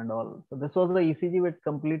urine and all. So this was the ECG which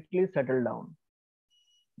completely settled down.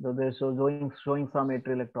 So they're showing some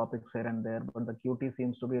atrial ectopics here and there, but the QT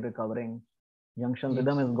seems to be recovering. Junction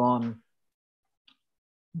rhythm is gone.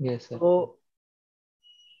 Yes, sir.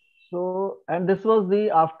 So and this was the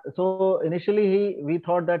after. So initially we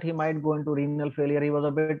thought that he might go into renal failure. He was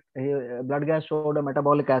a bit blood gas showed a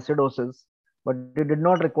metabolic acidosis, but he did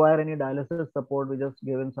not require any dialysis support. We just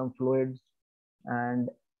gave him some fluids, and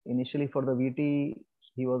initially for the VT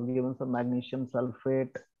he was given some magnesium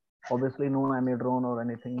sulfate. Obviously no amidrone or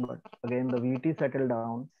anything, but again the VT settled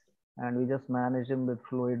down, and we just managed him with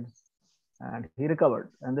fluids, and he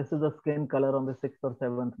recovered. And this is the skin color on the 6th or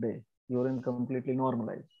 7th day. Urine completely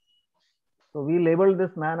normalized. So we labeled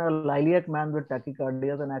this man a lilac man with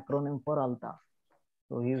tachycardia, an acronym for ALTA.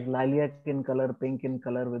 So he's lilac in color, pink in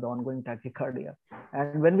color with ongoing tachycardia.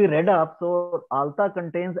 And when we read up, so ALTA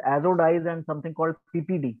contains azodize and something called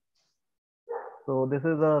PPD. So this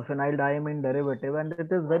is a phenyldimine derivative, and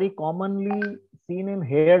it is very commonly seen in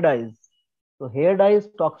hair dyes. So hair dyes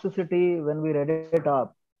toxicity, when we read it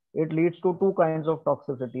up, it leads to two kinds of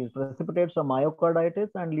toxicities, precipitates a myocarditis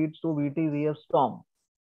and leads to VT-VF storm,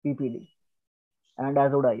 PPD, and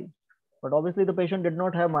azodize. But obviously the patient did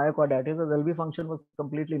not have myocarditis, his LV function was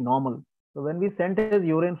completely normal. So when we sent his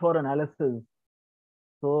urine for analysis,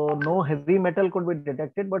 so no heavy metal could be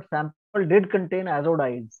detected, but sample did contain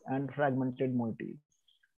azodides and fragmented moieties.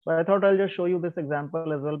 So I thought I'll just show you this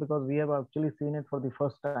example as well, because we have actually seen it for the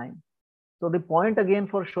first time. So the point again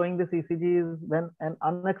for showing this ECG is when an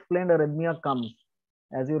unexplained arrhythmia comes,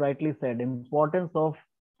 as you rightly said, importance of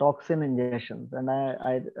toxin injections. And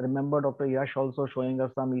I remember Dr. Yash also showing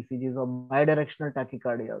us some ECGs of bidirectional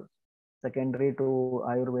tachycardias, secondary to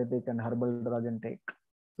Ayurvedic and herbal drug intake.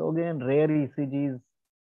 So again, rare ECGs,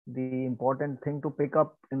 the important thing to pick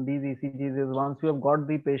up in these ECGs is once you have got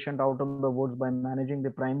the patient out of the woods by managing the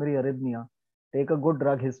primary arrhythmia, take a good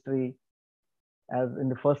drug history. As in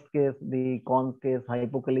the first case, the Cons case,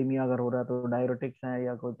 hypokalemia अगर हो रहा है तो diuretics है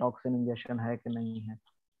या कोई toxin injection है कि नहीं है.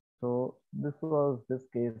 So this was this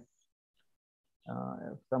case.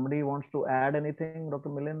 If somebody wants to add anything, Dr.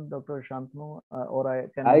 Milind, Dr. Shantanu, or I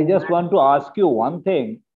can. I just want to ask you one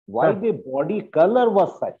thing. Why the body color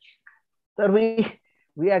was such? Sir,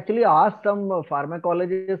 we actually asked some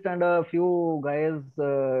pharmacologists and a few guys,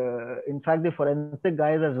 in fact, the forensic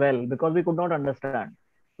guys as well, because we could not understand.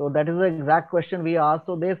 So that is the exact question we asked.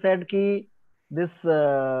 So they said that this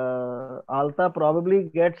alta probably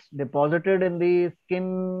gets deposited in the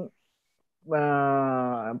skin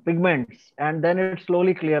pigments, and then it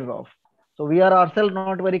slowly clears off. So we are ourselves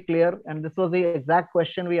not very clear, and this was the exact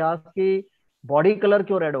question we asked: कि body color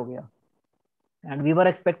क्यों red हो गया? And we were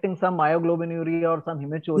expecting some myoglobinuria or some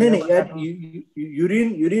hematuria.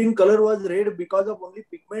 Urine color was red because of only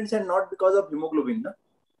pigments and not because of hemoglobin, no?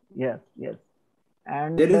 Yes.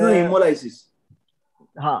 And there is no hemolysis.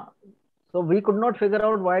 So we could not figure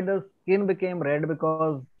out why the skin became red,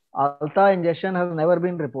 because alta ingestion has never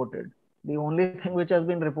been reported. The only thing which has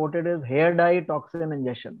been reported is hair dye toxin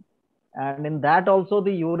ingestion. And in that also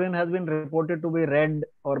the urine has been reported to be red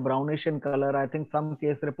or brownish in color. I think some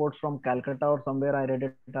case reports from Calcutta or somewhere, I read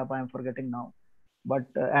it up, I am forgetting now. But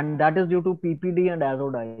and that is due to PPD and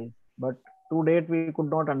azodize. But to date we could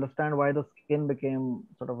not understand why the skin became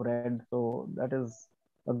sort of red. So that is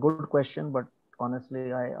a good question, but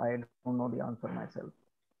honestly, I don't know the answer myself.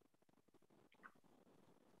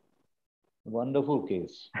 Wonderful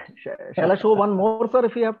case. Shall I show one more, sir,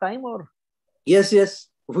 if you have time? Or yes,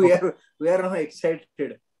 we are now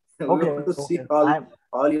excited. We want to see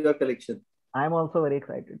all your collection. I'm also very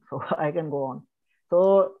excited, so I can go on.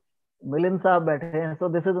 So Milind sahab baithe hain. So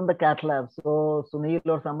this is in the cath lab. So Sunil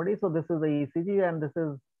or somebody. So this is the ECG and this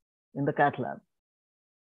is in the cath lab.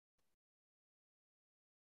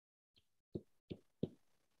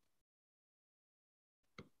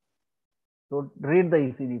 So read the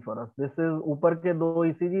ECG for us. This is ऊपर के दो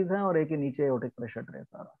ECGs हैं और एक ही नीचे aortic pressure tray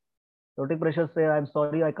सारा. Aortic pressure tray, I'm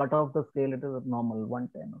sorry, I cut off the scale. It is normal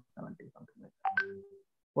 110 or 70 something like that.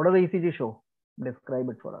 What does the ECG show? Describe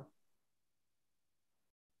it for us.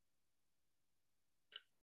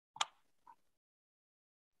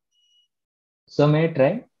 So may I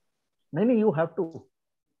try? No, you have to.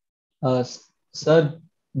 Sir,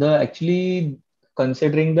 actually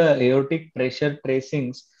considering the aortic pressure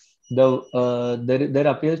tracings, there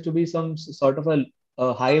appears to be some sort of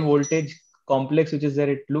a high voltage complex which is there.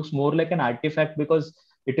 It looks more like an artifact because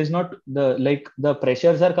it is not the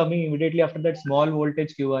pressures are coming immediately after that small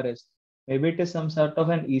voltage QRS. Maybe it is some sort of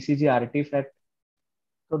an ECG artifact.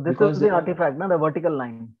 So this is the artifact, the vertical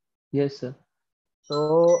line. Yes, sir.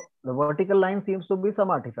 So the vertical line seems to be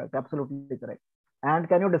some artifact. Absolutely correct. And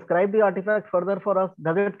can you describe the artifact further for us?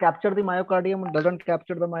 Does it capture the myocardium or doesn't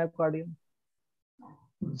capture the myocardium?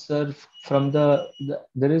 Sir, from there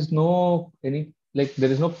is no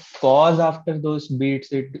there is no pause after those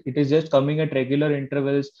beats. It is just coming at regular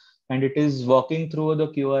intervals and it is walking through the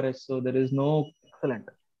QRS. So there is no. Excellent.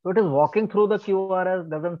 So it is walking through the QRS,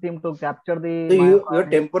 doesn't seem to capture the. So your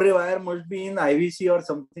temporary wire must be in IVC or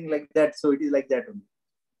something like that. So it is like that only.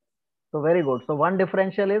 So very good. So one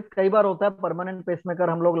differential is कई बार होता है permanent pacemaker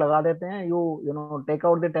हम लोग लगा देते हैं. You know take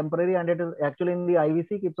out the temporary and it is actually in the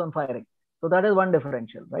IVC keeps on firing. So that is one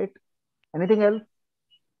differential, right? Anything else?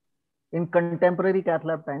 In contemporary cath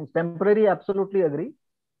lab times, temporary, absolutely agree.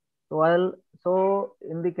 So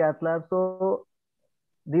in the cath lab, so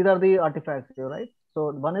these are the artifacts here, right?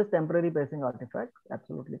 So one is temporary pacing artifact,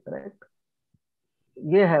 absolutely correct.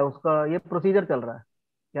 ये है उसका ये procedure चल रहा है.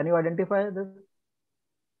 Can you identify this?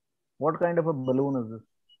 What kind of a balloon is this?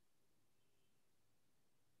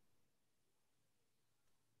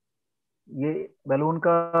 ये balloon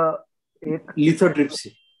का एक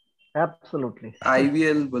lithotripsy. Absolutely.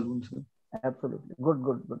 IVL balloon, sir. Absolutely.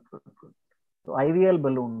 Good. So IVL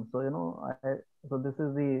balloon. So so this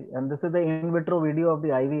is the in vitro video of the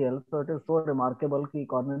IVL. So it is so remarkable कि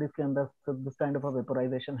coronaries के अंदर this kind of a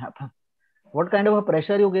vaporization happens. What kind of a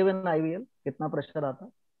pressure you give in IVL? कितना pressure आता?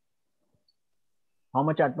 How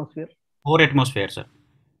much atmosphere? 4 atmosphere, sir.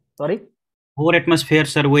 Sorry? 4 atmosphere,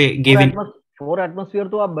 sir. We give in 4 atmosphere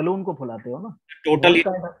तो आप balloon को फुलाते हो ना? Totally.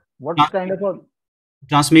 What kind of a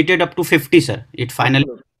transmitted up to 50, sir. It finally.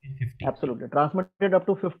 Absolutely. Transmitted up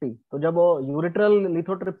to 50. तो जब वो uretral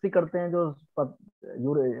lithotripsy करते हैं जो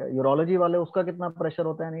urology वाले उसका कितना pressure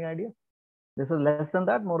होता है? Any idea? This is less than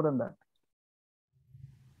that, more than that?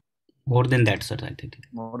 More than that, sir. I think.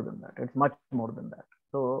 More than that. It's much more than that.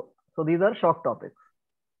 So these are shock topics.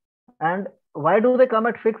 And why do they come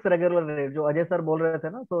at fixed regular rate? जो Ajay sir बोल रहे थे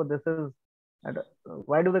ना. So this is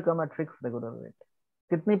why do they come at fixed regular rate?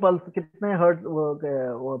 कितनी pulse कितने hertz वो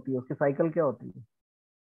होती है उसकी साइकिल क्या होती है?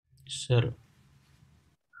 Sir,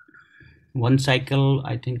 one cycle,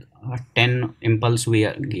 I think 10 impulse we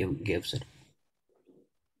give, sir.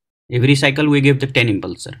 Every cycle we give the 10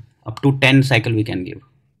 impulse, sir. Up to 10 cycle we can give.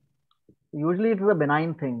 Usually it is a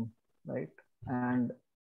benign thing, right? And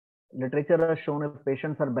literature has shown if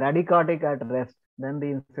patients are bradycardic at rest, then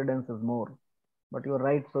the incidence is more. But you're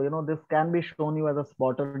right. So, this can be shown you as a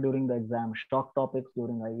spotter during the exam, shock topics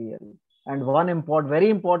during IVL. And one very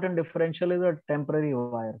important differential is a temporary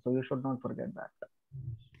wire. So you should not forget that.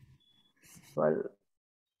 So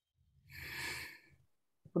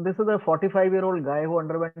this is a 45-year-old guy who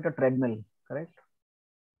underwent a treadmill, correct?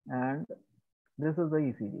 And this is the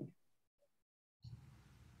ECG.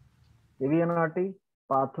 AVNRT,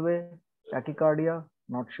 pathway, tachycardia,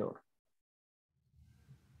 not sure.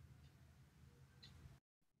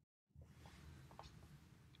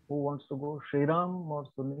 Who wants to go? Shriram or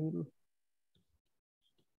Sunil?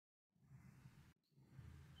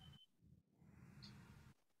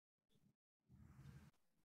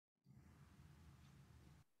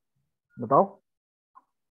 बताओ.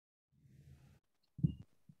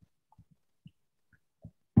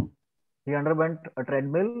 He underwent a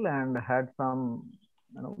treadmill and had some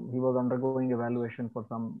he was undergoing evaluation for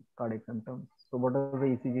some cardiac symptoms. So what does the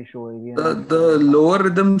ECG show? The lower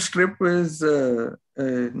rhythm strip is a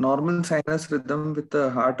normal sinus rhythm with a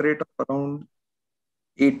heart rate of around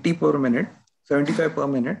 80 per minute, 75 per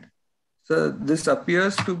minute. So this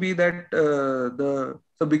appears to be that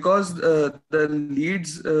because the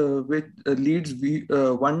leads with leads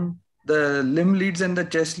the limb leads and the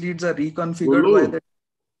chest leads are reconfigured by the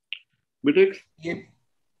बेटे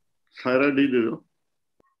सारा D दे दो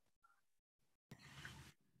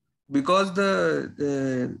because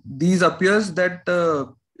these appears that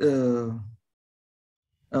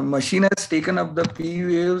a machine has taken up the P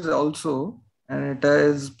waves also, and it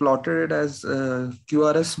has plotted it as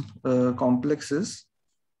QRS complexes.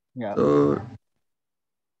 Yeah. So,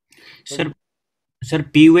 Sir,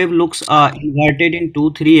 P wave looks inverted in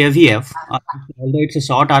 2-3 AVF. Although it's a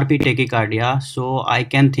short RP tachycardia, so I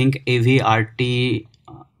can think AVRT,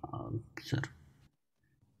 sir.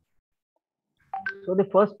 So the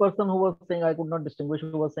first person who was saying, I could not distinguish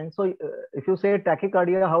who was saying. So if you say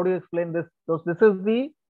tachycardia, how do you explain this? So this is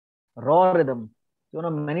the raw rhythm.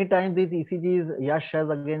 Many times these ECGs, Yash has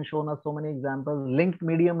again shown us so many examples. Linked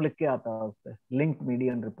medium लिख के आता है उसपे, linked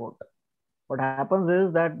median report. What happens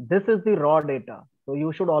is that this is the raw data. So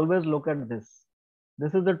you should always look at this.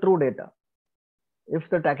 This is the true data. If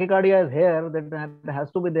the tachycardia is here, then it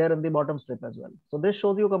has to be there in the bottom strip as well. So this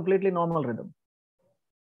shows you completely normal rhythm.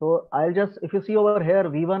 So I'll just, if you see over here,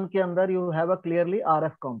 V1 ke andar, you have a clearly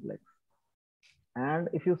RF complex. And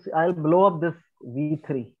if you see, I'll blow up this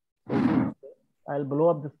V3. I'll blow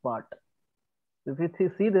up this part. If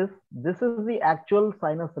you see this, this is the actual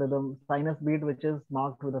sinus rhythm, sinus beat, which is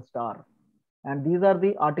marked with a star. And these are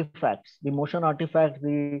the artifacts, the motion artifacts,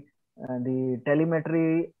 the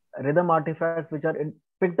telemetry rhythm artifacts, which are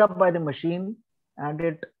picked up by the machine, and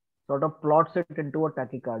it sort of plots it into a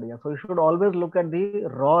tachycardia. So you should always look at the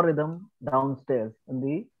raw rhythm downstairs in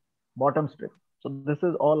the bottom strip. So this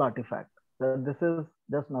is all artifact. This is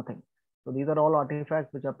just nothing. So these are all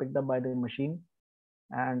artifacts which are picked up by the machine.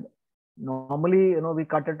 And normally, we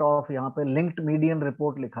cut it off. यहाँ पे linked median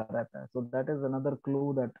report लिखा रहता है. So that is another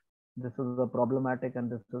clue that this is a problematic and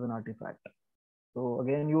this is an artifact. So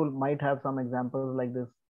again, you might have some examples like this.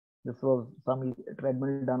 This was some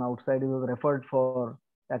treadmill done outside. He was referred for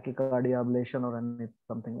tachycardia ablation or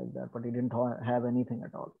something like that, but he didn't have anything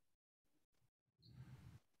at all.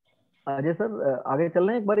 Ajay sir आगे चल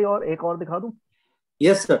रहे हैं एक और दिखा दूं?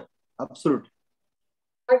 Yes sir, absolutely.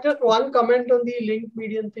 I just one comment on the linked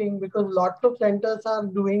median thing, because lots of centers are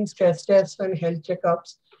doing stress tests and health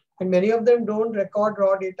checkups, and many of them don't record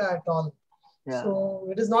raw data at all. Yeah. So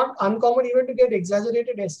it is not uncommon even to get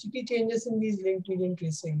exaggerated STT changes in these linked median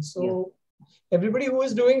tracings. So everybody who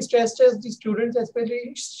is doing stress tests, the students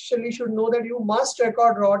especially should know that you must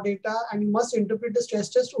record raw data and you must interpret the stress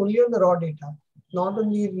test only on the raw data, not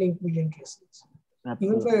on the linked median tracings. Absolutely.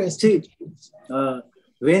 Even for your STT. See,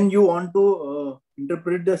 when you want to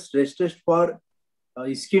interpret the stress test for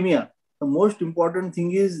ischemia, the most important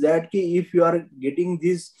thing is that if you are getting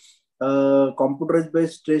these computerized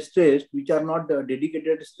based stress tests, which are not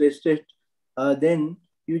dedicated stress test, then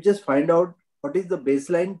you just find out what is the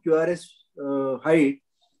baseline QRS height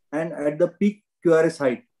and at the peak QRS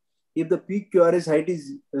height. If the peak QRS height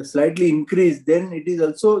is slightly increased, then it is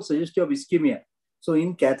also suggestive of ischemia. So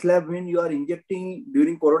in cath lab, when you are injecting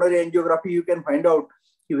during coronary angiography, you can find out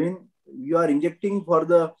when you are injecting for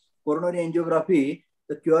the coronary angiography,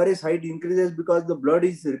 the QRS height increases because the blood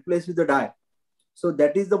is replaced with the dye. So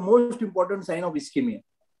that is the most important sign of ischemia.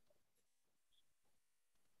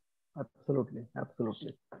 Absolutely,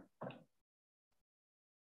 absolutely.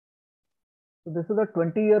 So this is a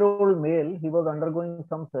 20-year-old male. He was undergoing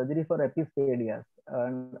some surgery for epispadias,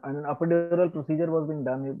 and an epidural procedure was being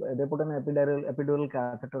done. They put an epidural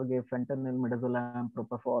catheter, gave fentanyl, midazolam,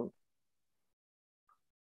 propofol,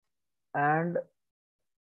 and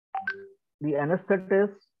the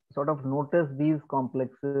anesthetist sort of noticed these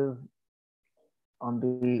complexes on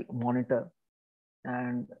the monitor,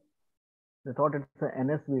 and they thought it's an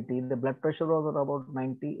NSVT. The blood pressure was about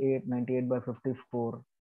 98 by 54.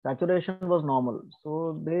 Saturation was normal.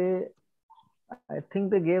 So I think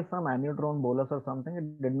they gave some amiodarone bolus or something.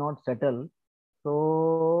 It did not settle.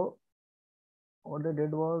 So what they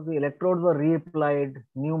did was the electrodes were reapplied,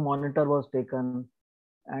 new monitor was taken,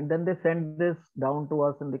 and then they sent this down to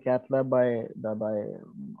us in the cath lab by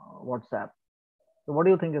WhatsApp. So what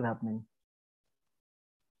do you think is happening?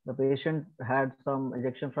 The patient had some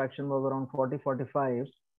ejection fraction was around 40-45,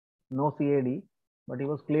 no CAD, but he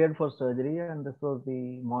was cleared for surgery, and this was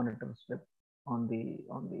the monitor strip on the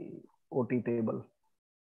OT table.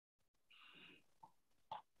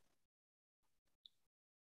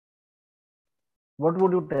 what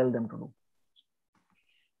would you tell them to do?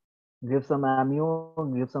 Give some amio,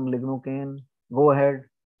 give some lignocaine, go ahead.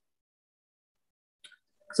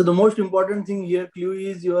 So the most important thing here, clue,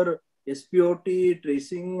 is your SPOT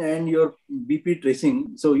tracing and your BP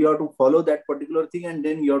tracing. So you have to follow that particular thing and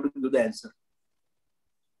then you have to do the answer.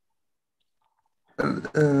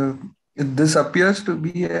 This appears to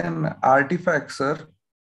be an artifact, sir.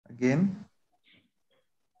 Again.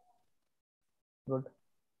 Good.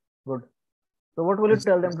 Good. So what will you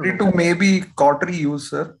tell them to do? To maybe cautery use,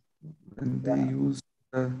 sir. They use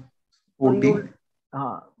OT.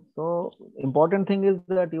 So important thing is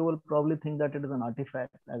that you will probably think that it is an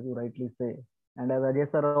artifact, as you rightly say. And as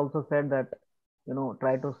Ajay sir also said that,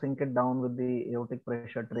 try to sync it down with the aortic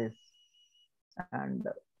pressure trace. And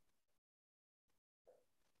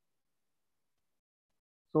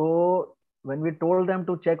so when we told them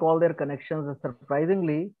to check all their connections,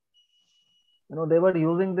 surprisingly, they were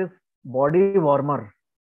using this body warmer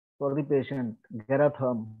for the patient,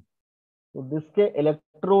 Geratherm. So this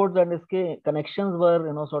electrodes and this connections were,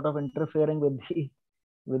 sort of interfering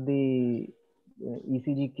with the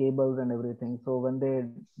ECG cables and everything. So when they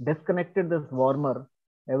disconnected this warmer,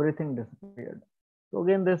 everything disappeared. So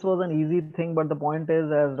again, this was an easy thing, but the point is,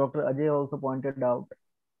 as Dr. Ajay also pointed out,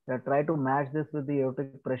 that try to match this with the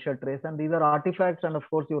aortic pressure trace. And these are artifacts, and of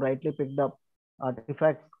course, you rightly picked up,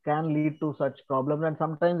 artifacts can lead to such problems. And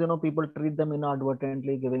sometimes, people treat them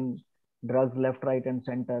inadvertently, giving drugs left, right, and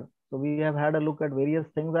center. So we have had a look at various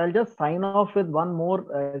things. I'll just sign off with one more.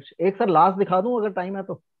 Ek sir, last dikha dun agar time hai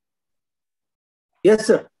to. Yes,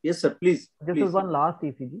 sir. Yes, sir. Please. This please. is one last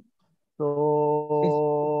ECG.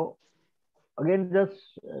 So again, just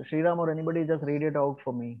Sriram or anybody, just read it out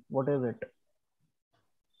for me. What is it?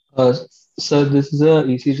 So this is a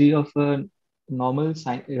ECG of a normal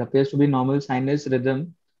sign. It appears to be normal sinus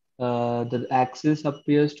rhythm. The axis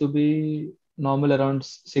appears to be normal around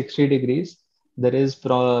 60 degrees. There is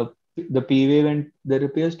the P wave, and there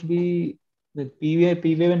appears to be the P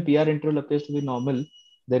wave and PR interval appears to be normal.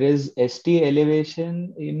 There is ST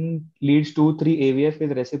elevation in leads 2-3 AVF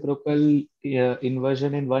with reciprocal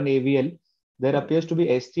inversion in 1 AVL. There appears to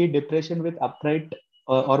be ST depression with upright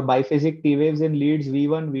or biphasic T waves in leads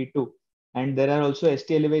V1, V2. And there are also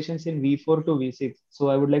ST elevations in V4 to V6. So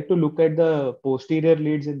I would like to look at the posterior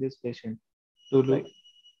leads in this patient. Right.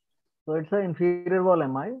 So it's an inferior wall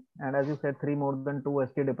MI. And as you said, 3 more than 2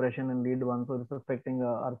 ST depression in lead 1. So it's affecting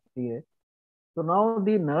RCA. So now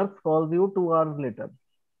the nurse calls you 2 hours later.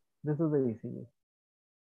 This is the ECG.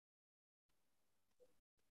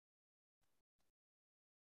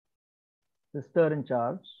 Sister in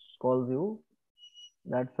charge calls you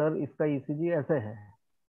that, sir, iska ECG aise hai.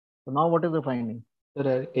 So now what is the finding?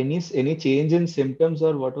 Sir, any change in symptoms,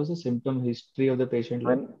 or what was the symptom history of the patient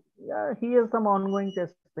like? Well, yeah, he has some ongoing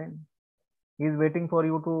chest pain. He is waiting for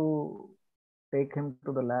you to take him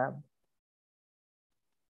to the lab.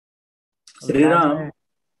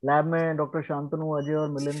 Lab में doctor Shantanu, Ajay और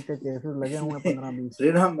मिलिंद के cases लगे हुए हैं 15-20.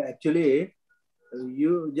 Sriram, actually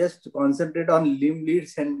you just concentrate on limb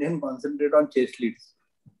leads and then concentrate on chest leads.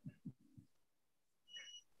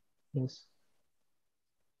 Yes.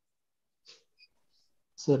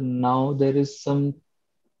 So now there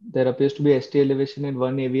appears to be ST elevation in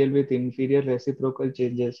 1 AVL with inferior reciprocal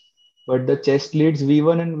changes, but the chest leads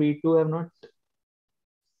V1 and V2 have not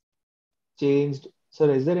changed. So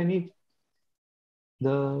is there any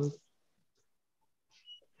the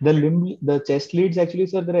chest leads actually,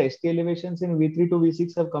 sir, there are ST elevations in V3 to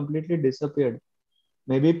V6 have completely disappeared.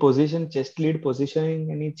 Maybe chest lead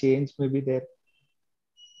positioning, any change may be there.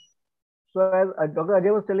 So as Dr.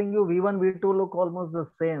 Ajay was telling you, V1, V2 look almost the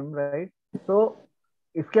same, right? So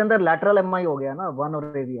इसके अंदर lateral MI हो गया ना 1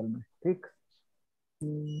 और AVL में, ठीक?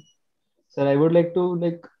 Sir, I would like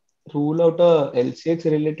to rule out a LCX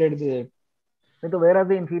related. So where has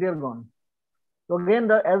the inferior gone? So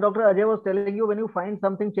again, as Dr. Ajay was telling you, when you find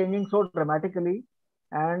something changing so dramatically,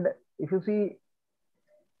 and if you see,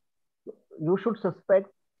 you should suspect.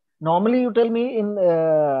 Normally, you tell me in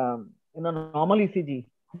a normal ECG,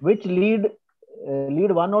 which lead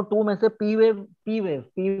 1 or 2 में से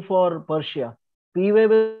P for Persia. P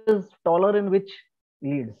wave is taller in which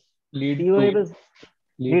lead? Lead P wave 2. is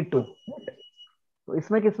lead 2. So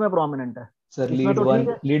इसमें किसमें prominent है? Sir,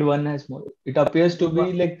 lead 1 has more. It appears to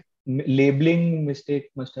be like labeling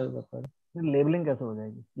mistake must have occurred. Labeling कैसे हो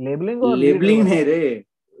जाएगी? Labeling है रे,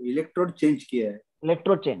 electrode change किया है.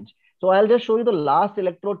 Electrode change. So I'll just show you the last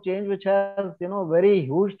electrode change, which has very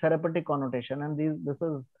huge therapeutic connotation, and this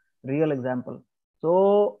is real example.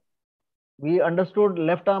 So we understood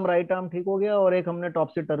left arm, right arm ठीक हो गया, और एक हमने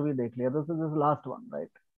topsy turvy देख लिया. This is this last one, right?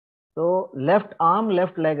 So left arm,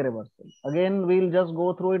 left leg reversal. Again, we'll just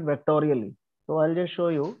go through it vectorially. So I'll just show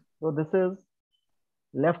you. So this is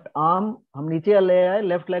left arm, हम नीचे ले आए,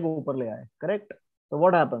 left leg ऊपर ले आए, correct? So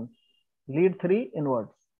what happens? Lead 3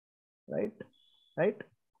 inwards, right?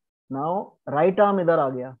 Now right arm इधर आ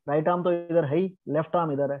गया, right arm तो इधर है ही, left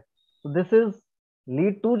arm इधर है. So this is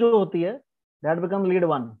lead 2 जो होती है, that becomes lead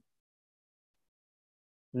 1.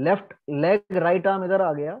 Left leg, right arm इधर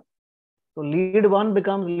आ गया, so lead 1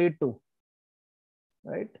 becomes lead 2,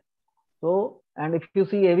 right? So, and if you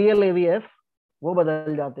see AVL, AVF, वो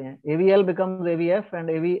बदल जाते हैं. AVL becomes AVF and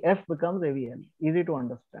AVF becomes AVL. Easy to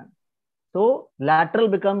understand. So lateral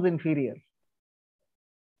becomes inferior.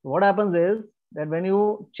 What happens is that when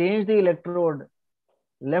you change the electrode,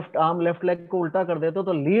 left arm, left leg को उल्टा कर देते हो,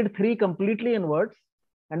 तो lead 3 completely inverts,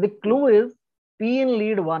 and the clue is P in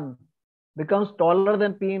lead 1 becomes taller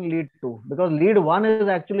than P in lead 2, because lead 1 is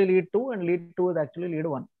actually lead 2 and lead 2 is actually lead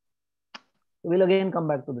 1. So we'll again come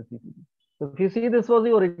back to this ECG. So if you see, this was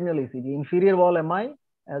the original ECG, inferior wall MI,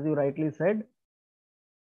 as you rightly said,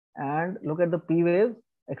 and look at the P waves,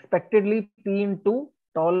 expectedly P in 2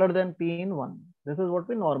 taller than P in 1. This is what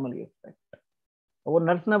we normally expect. वो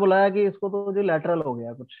nurse ने बुलाया कि इसको तो जो lateral हो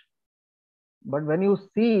गया कुछ. But when you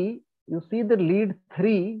see the lead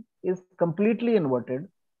 3 is completely inverted,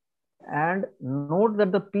 and note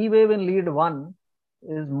that the P wave in lead 1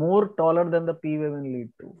 is more taller than the P wave in lead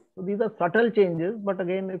 2. So these are subtle changes, but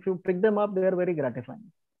again, if you pick them up, they are very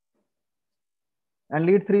gratifying. And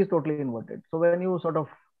lead 3 is totally inverted. So when you sort of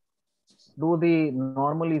do the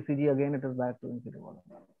normal ECG, again, it is back to inferior wall.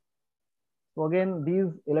 So again, these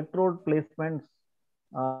electrode placements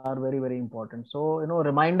are very, very important. So,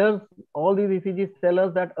 reminders, all these ECGs tell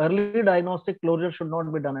us that early diagnostic closure should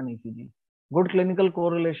not be done in ECG. Good clinical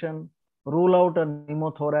correlation, rule out a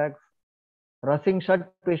pneumothorax, rushing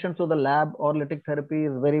shut patients to the lab or lytic therapy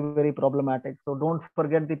is very, very problematic. So don't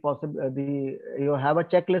forget you have a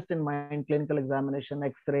checklist in mind, clinical examination,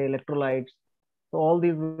 X-ray, electrolytes. So all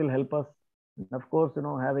these will help us. And of course,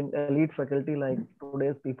 having elite faculty like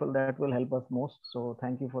today's people, that will help us most. So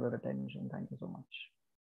thank you for your attention. Thank you so much.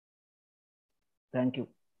 Thank you.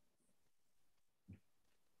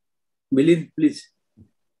 Milind, please.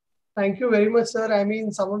 Thank you very much, sir. I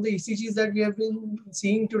mean, some of the ECGs that we have been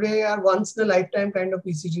seeing today are once in a lifetime kind of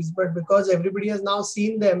ECGs, but because everybody has now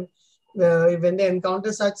seen them, when they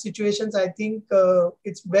encounter such situations, I think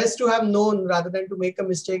it's best to have known rather than to make a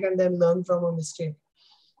mistake and then learn from a mistake.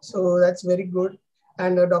 So that's very good.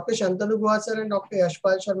 And Dr. Shantanu Guha sir and Dr.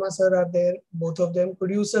 Yashpal Sharma sir are there, both of them.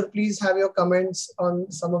 Could you, sir, please have your comments on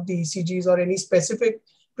some of the ECGs or any specific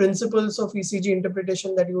principles of ECG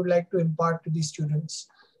interpretation that you would like to impart to the students?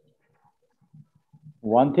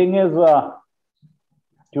 One thing is,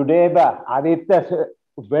 today Aditya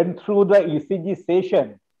went through the ECG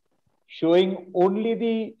session showing only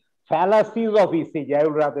the fallacies of ECG, I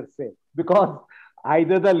would rather say, because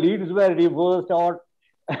either the leads were reversed or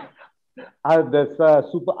this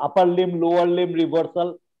super upper limb, lower limb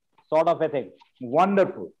reversal sort of a thing.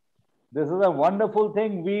 Wonderful. This is a wonderful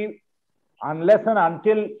thing. Unless and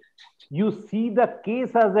until you see the case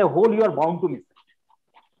as a whole, you are bound to miss it.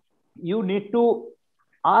 You need to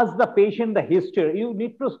ask the patient the history. You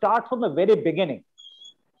need to start from the very beginning.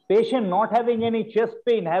 Patient not having any chest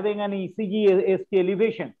pain, having an ECG ST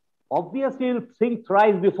elevation, obviously you'll think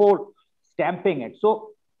thrice before stamping it. So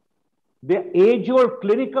the age-old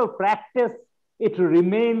clinical practice, it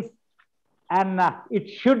remains, and it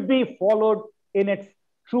should be followed in its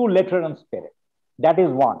true letter and spirit. That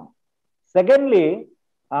is one. Secondly,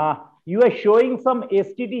 you are showing some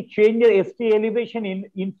STD change, ST elevation in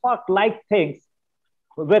infarct-like things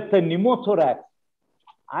with the pneumothorax.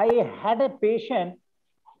 I had a patient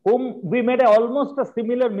whom we made almost a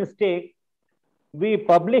similar mistake. We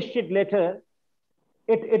published it later.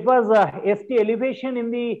 It was a ST elevation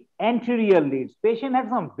in the anterior leads. Patient had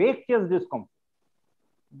some vague chest discomfort.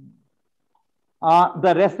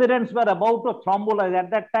 The residents were about to thrombolize. At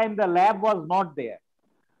that time, the lab was not there.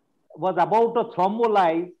 Was about to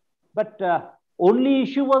thrombolize, but only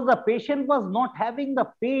issue was the patient was not having the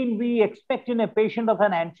pain we expect in a patient of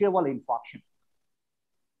an anterior wall infarction.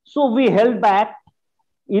 So we held back,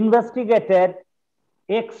 investigated,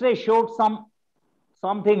 X-ray showed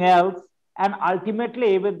something else, and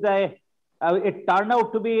ultimately with it turned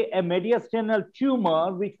out to be a mediastinal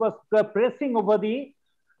tumor which was pressing over the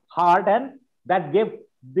heart, and that gave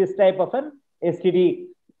this type of an ST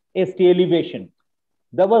elevation.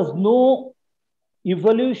 There was no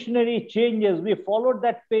evolutionary changes. We followed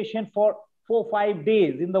that patient for 4-5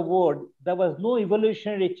 days in the ward. There was no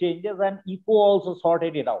evolutionary changes, and echo also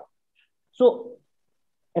sorted it out. So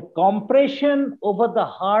A compression over the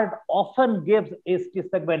heart often gives ST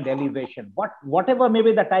segment elevation, whatever may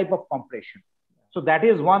be the type of compression. So that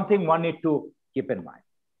is one thing one need to keep in mind.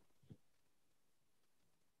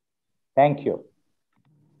 Thank you.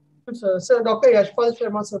 Sir, Dr. Yashpal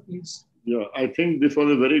Sharma, sir, please. Yeah, I think this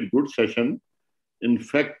was a very good session. In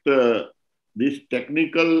fact, these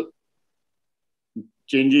technical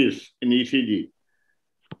changes in ECG,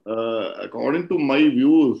 according to my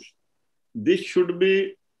views, this should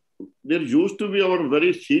be, there used to be our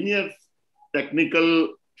very senior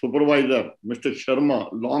technical supervisor, Mr. Sharma,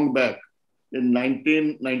 long back in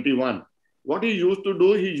 1991. What he used to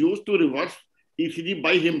do, he used to reverse ECG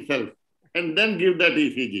by himself and then give that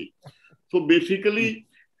ECG. So basically,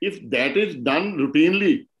 if that is done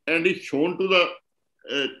routinely and is shown to the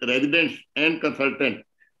residents and consultant,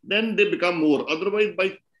 then they become more. Otherwise,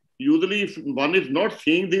 usually if one is not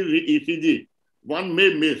seeing the ECG, one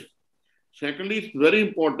may miss. Secondly, it's very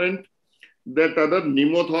important that other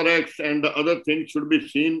pneumothorax and the other things should be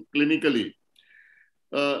seen clinically.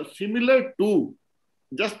 Similar to,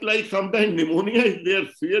 just like sometimes pneumonia is there,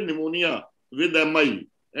 severe pneumonia with MI,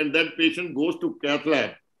 and that patient goes to cath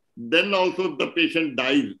lab, then also the patient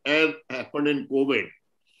dies, as happened in COVID.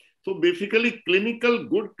 So basically,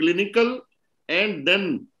 good clinical, and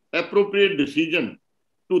then appropriate decision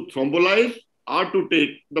to thrombolize or to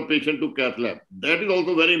take the patient to cath lab. That is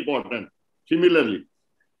also very important. Similarly,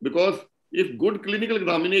 because if good clinical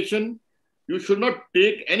examination, you should not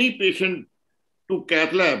take any patient to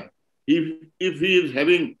cath lab if he is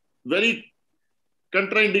having very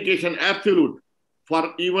contraindication, absolute,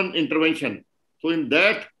 for even intervention. So in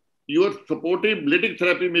that, your supportive lytic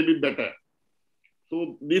therapy may be better.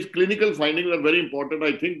 So these clinical findings are very important.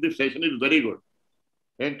 I think this session is very good.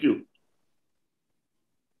 Thank you.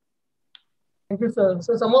 Thank you, sir.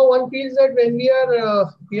 So somehow one feels that when we are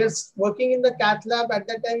working in the cath lab, at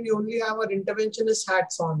that time we only have our interventionist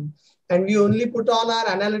hats on, and we only put on our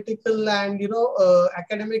analytical and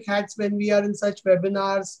academic hats when we are in such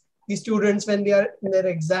webinars. The students when they are in their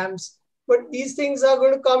exams, but these things are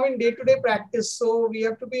going to come in day-to-day practice. So we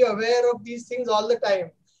have to be aware of these things all the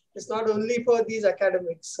time. It's not only for these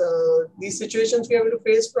academics. These situations we have to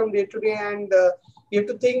face from day to day, and we have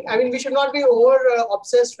to think. I mean, we should not be over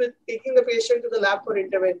obsessed with taking the patient to the lab for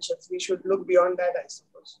interventions. We should look beyond that, I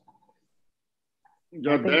suppose.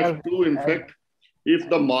 Yeah, that's true. In fact, if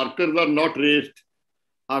the markers are not raised,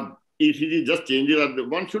 or ECG just changes,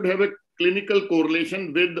 one should have a clinical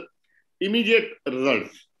correlation with immediate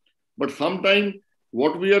results. But sometimes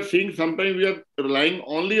what we are seeing, sometimes we are relying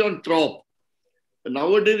only on TROP.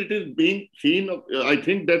 Nowadays it is being seen, I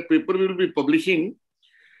think that paper will be publishing,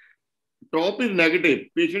 TROP is negative,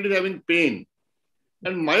 patient is having pain,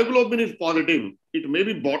 and myoglobin is positive. It may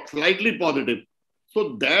be slightly positive.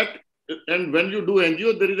 So that, and when you do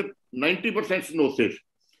angio, there is a 90% stenosis.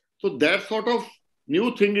 So that sort of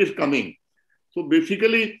new thing is coming. So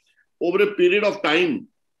basically, over a period of time,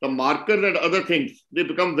 the markers and other things, they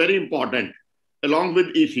become very important along with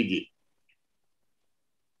ECG.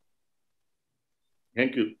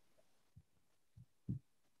 Thank you.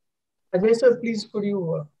 Ajay sir, please could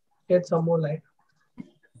you get some more light?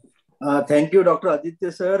 Thank you, Dr.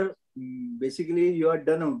 Aditya sir. Basically, you have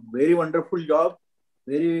done a very wonderful job.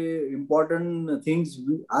 Very important things.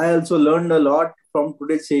 I also learned a lot from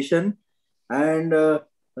today's session, and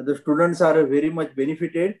the students are very much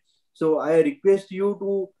benefited. So I request you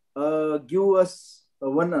to give us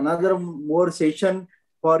another more session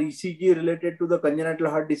for ECG related to the congenital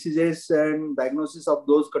heart diseases and diagnosis of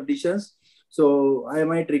those conditions. So I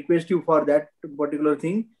might request you for that particular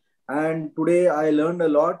thing. And today I learned a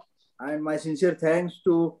lot, and my sincere thanks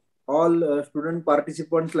to all student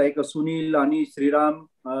participants like Sunil, Ani, Sriram,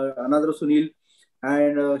 another Sunil,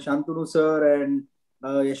 and Shantanu sir, and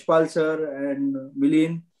Yashpal sir, and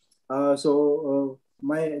Milin.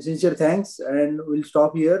 My sincere thanks, and we'll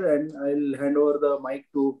stop here, and I'll hand over the mic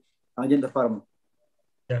to Ajanta Pharma.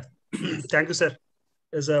 Yeah, thank you, sir.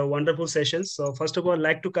 It's a wonderful session. So first of all, I'd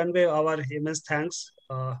like to convey our immense thanks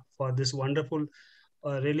for this wonderful,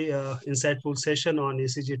 really insightful session on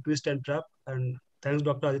ECG twist and trap. And thanks,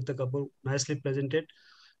 Dr. Aditya Kapoor, nicely presented.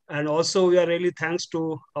 And also, we are really thanks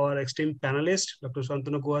to our esteemed panelists, Dr.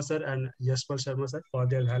 Shantanu Guha sir and Yashpal Sharma sir, for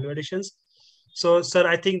their value additions. So, sir,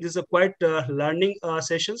 I think this is a quite learning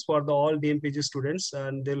sessions for the all DMPG students,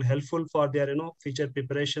 and they'll helpful for their future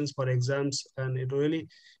preparations for exams, and it really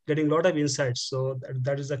getting a lot of insights. So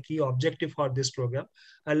that is a key objective for this program.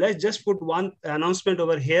 And let's just put one announcement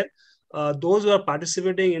over here. Those who are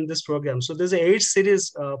participating in this program. So there's a 8 series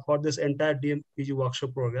for this entire DMPG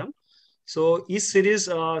workshop program. So each series,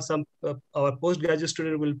 our postgraduate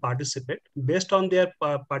student will participate. Based on their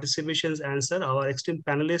participation's answer, our esteemed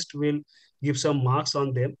panelist will give some marks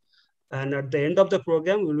on them. And at the end of the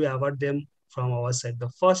program, we will award them from our side. The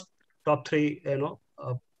first top 3,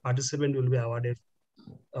 participant will be awarded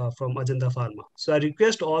from Ajanta Pharma. So I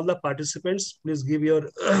request all the participants, please give your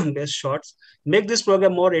best shots. Make this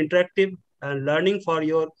program more interactive and learning for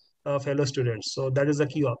your fellow students. So that is the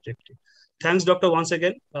key objective. Thanks, Doctor, once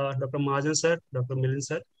again. Dr. Mahajan sir, Dr. Milind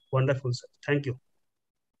sir. Wonderful, sir. Thank you.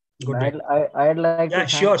 Good day. I'd like to thank,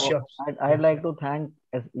 sure. I'd like to thank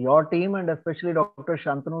your team and especially Dr.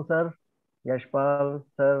 Shantanu sir, Yashpal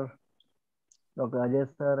sir, Dr. Ajay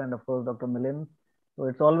sir, and of course Dr. Milind. So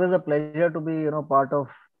it's always a pleasure to be, part of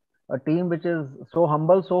a team which is so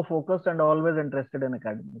humble, so focused, and always interested in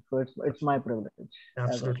academics. So it's my privilege.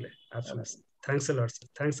 Absolutely. Thanks a lot, sir.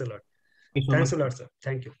 Thanks a lot, sir.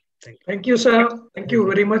 Thank you. Thank you, sir. Thank you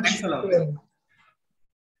very much. Thanks a lot.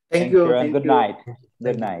 Thank you. And good night.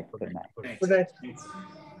 Good night. Good night.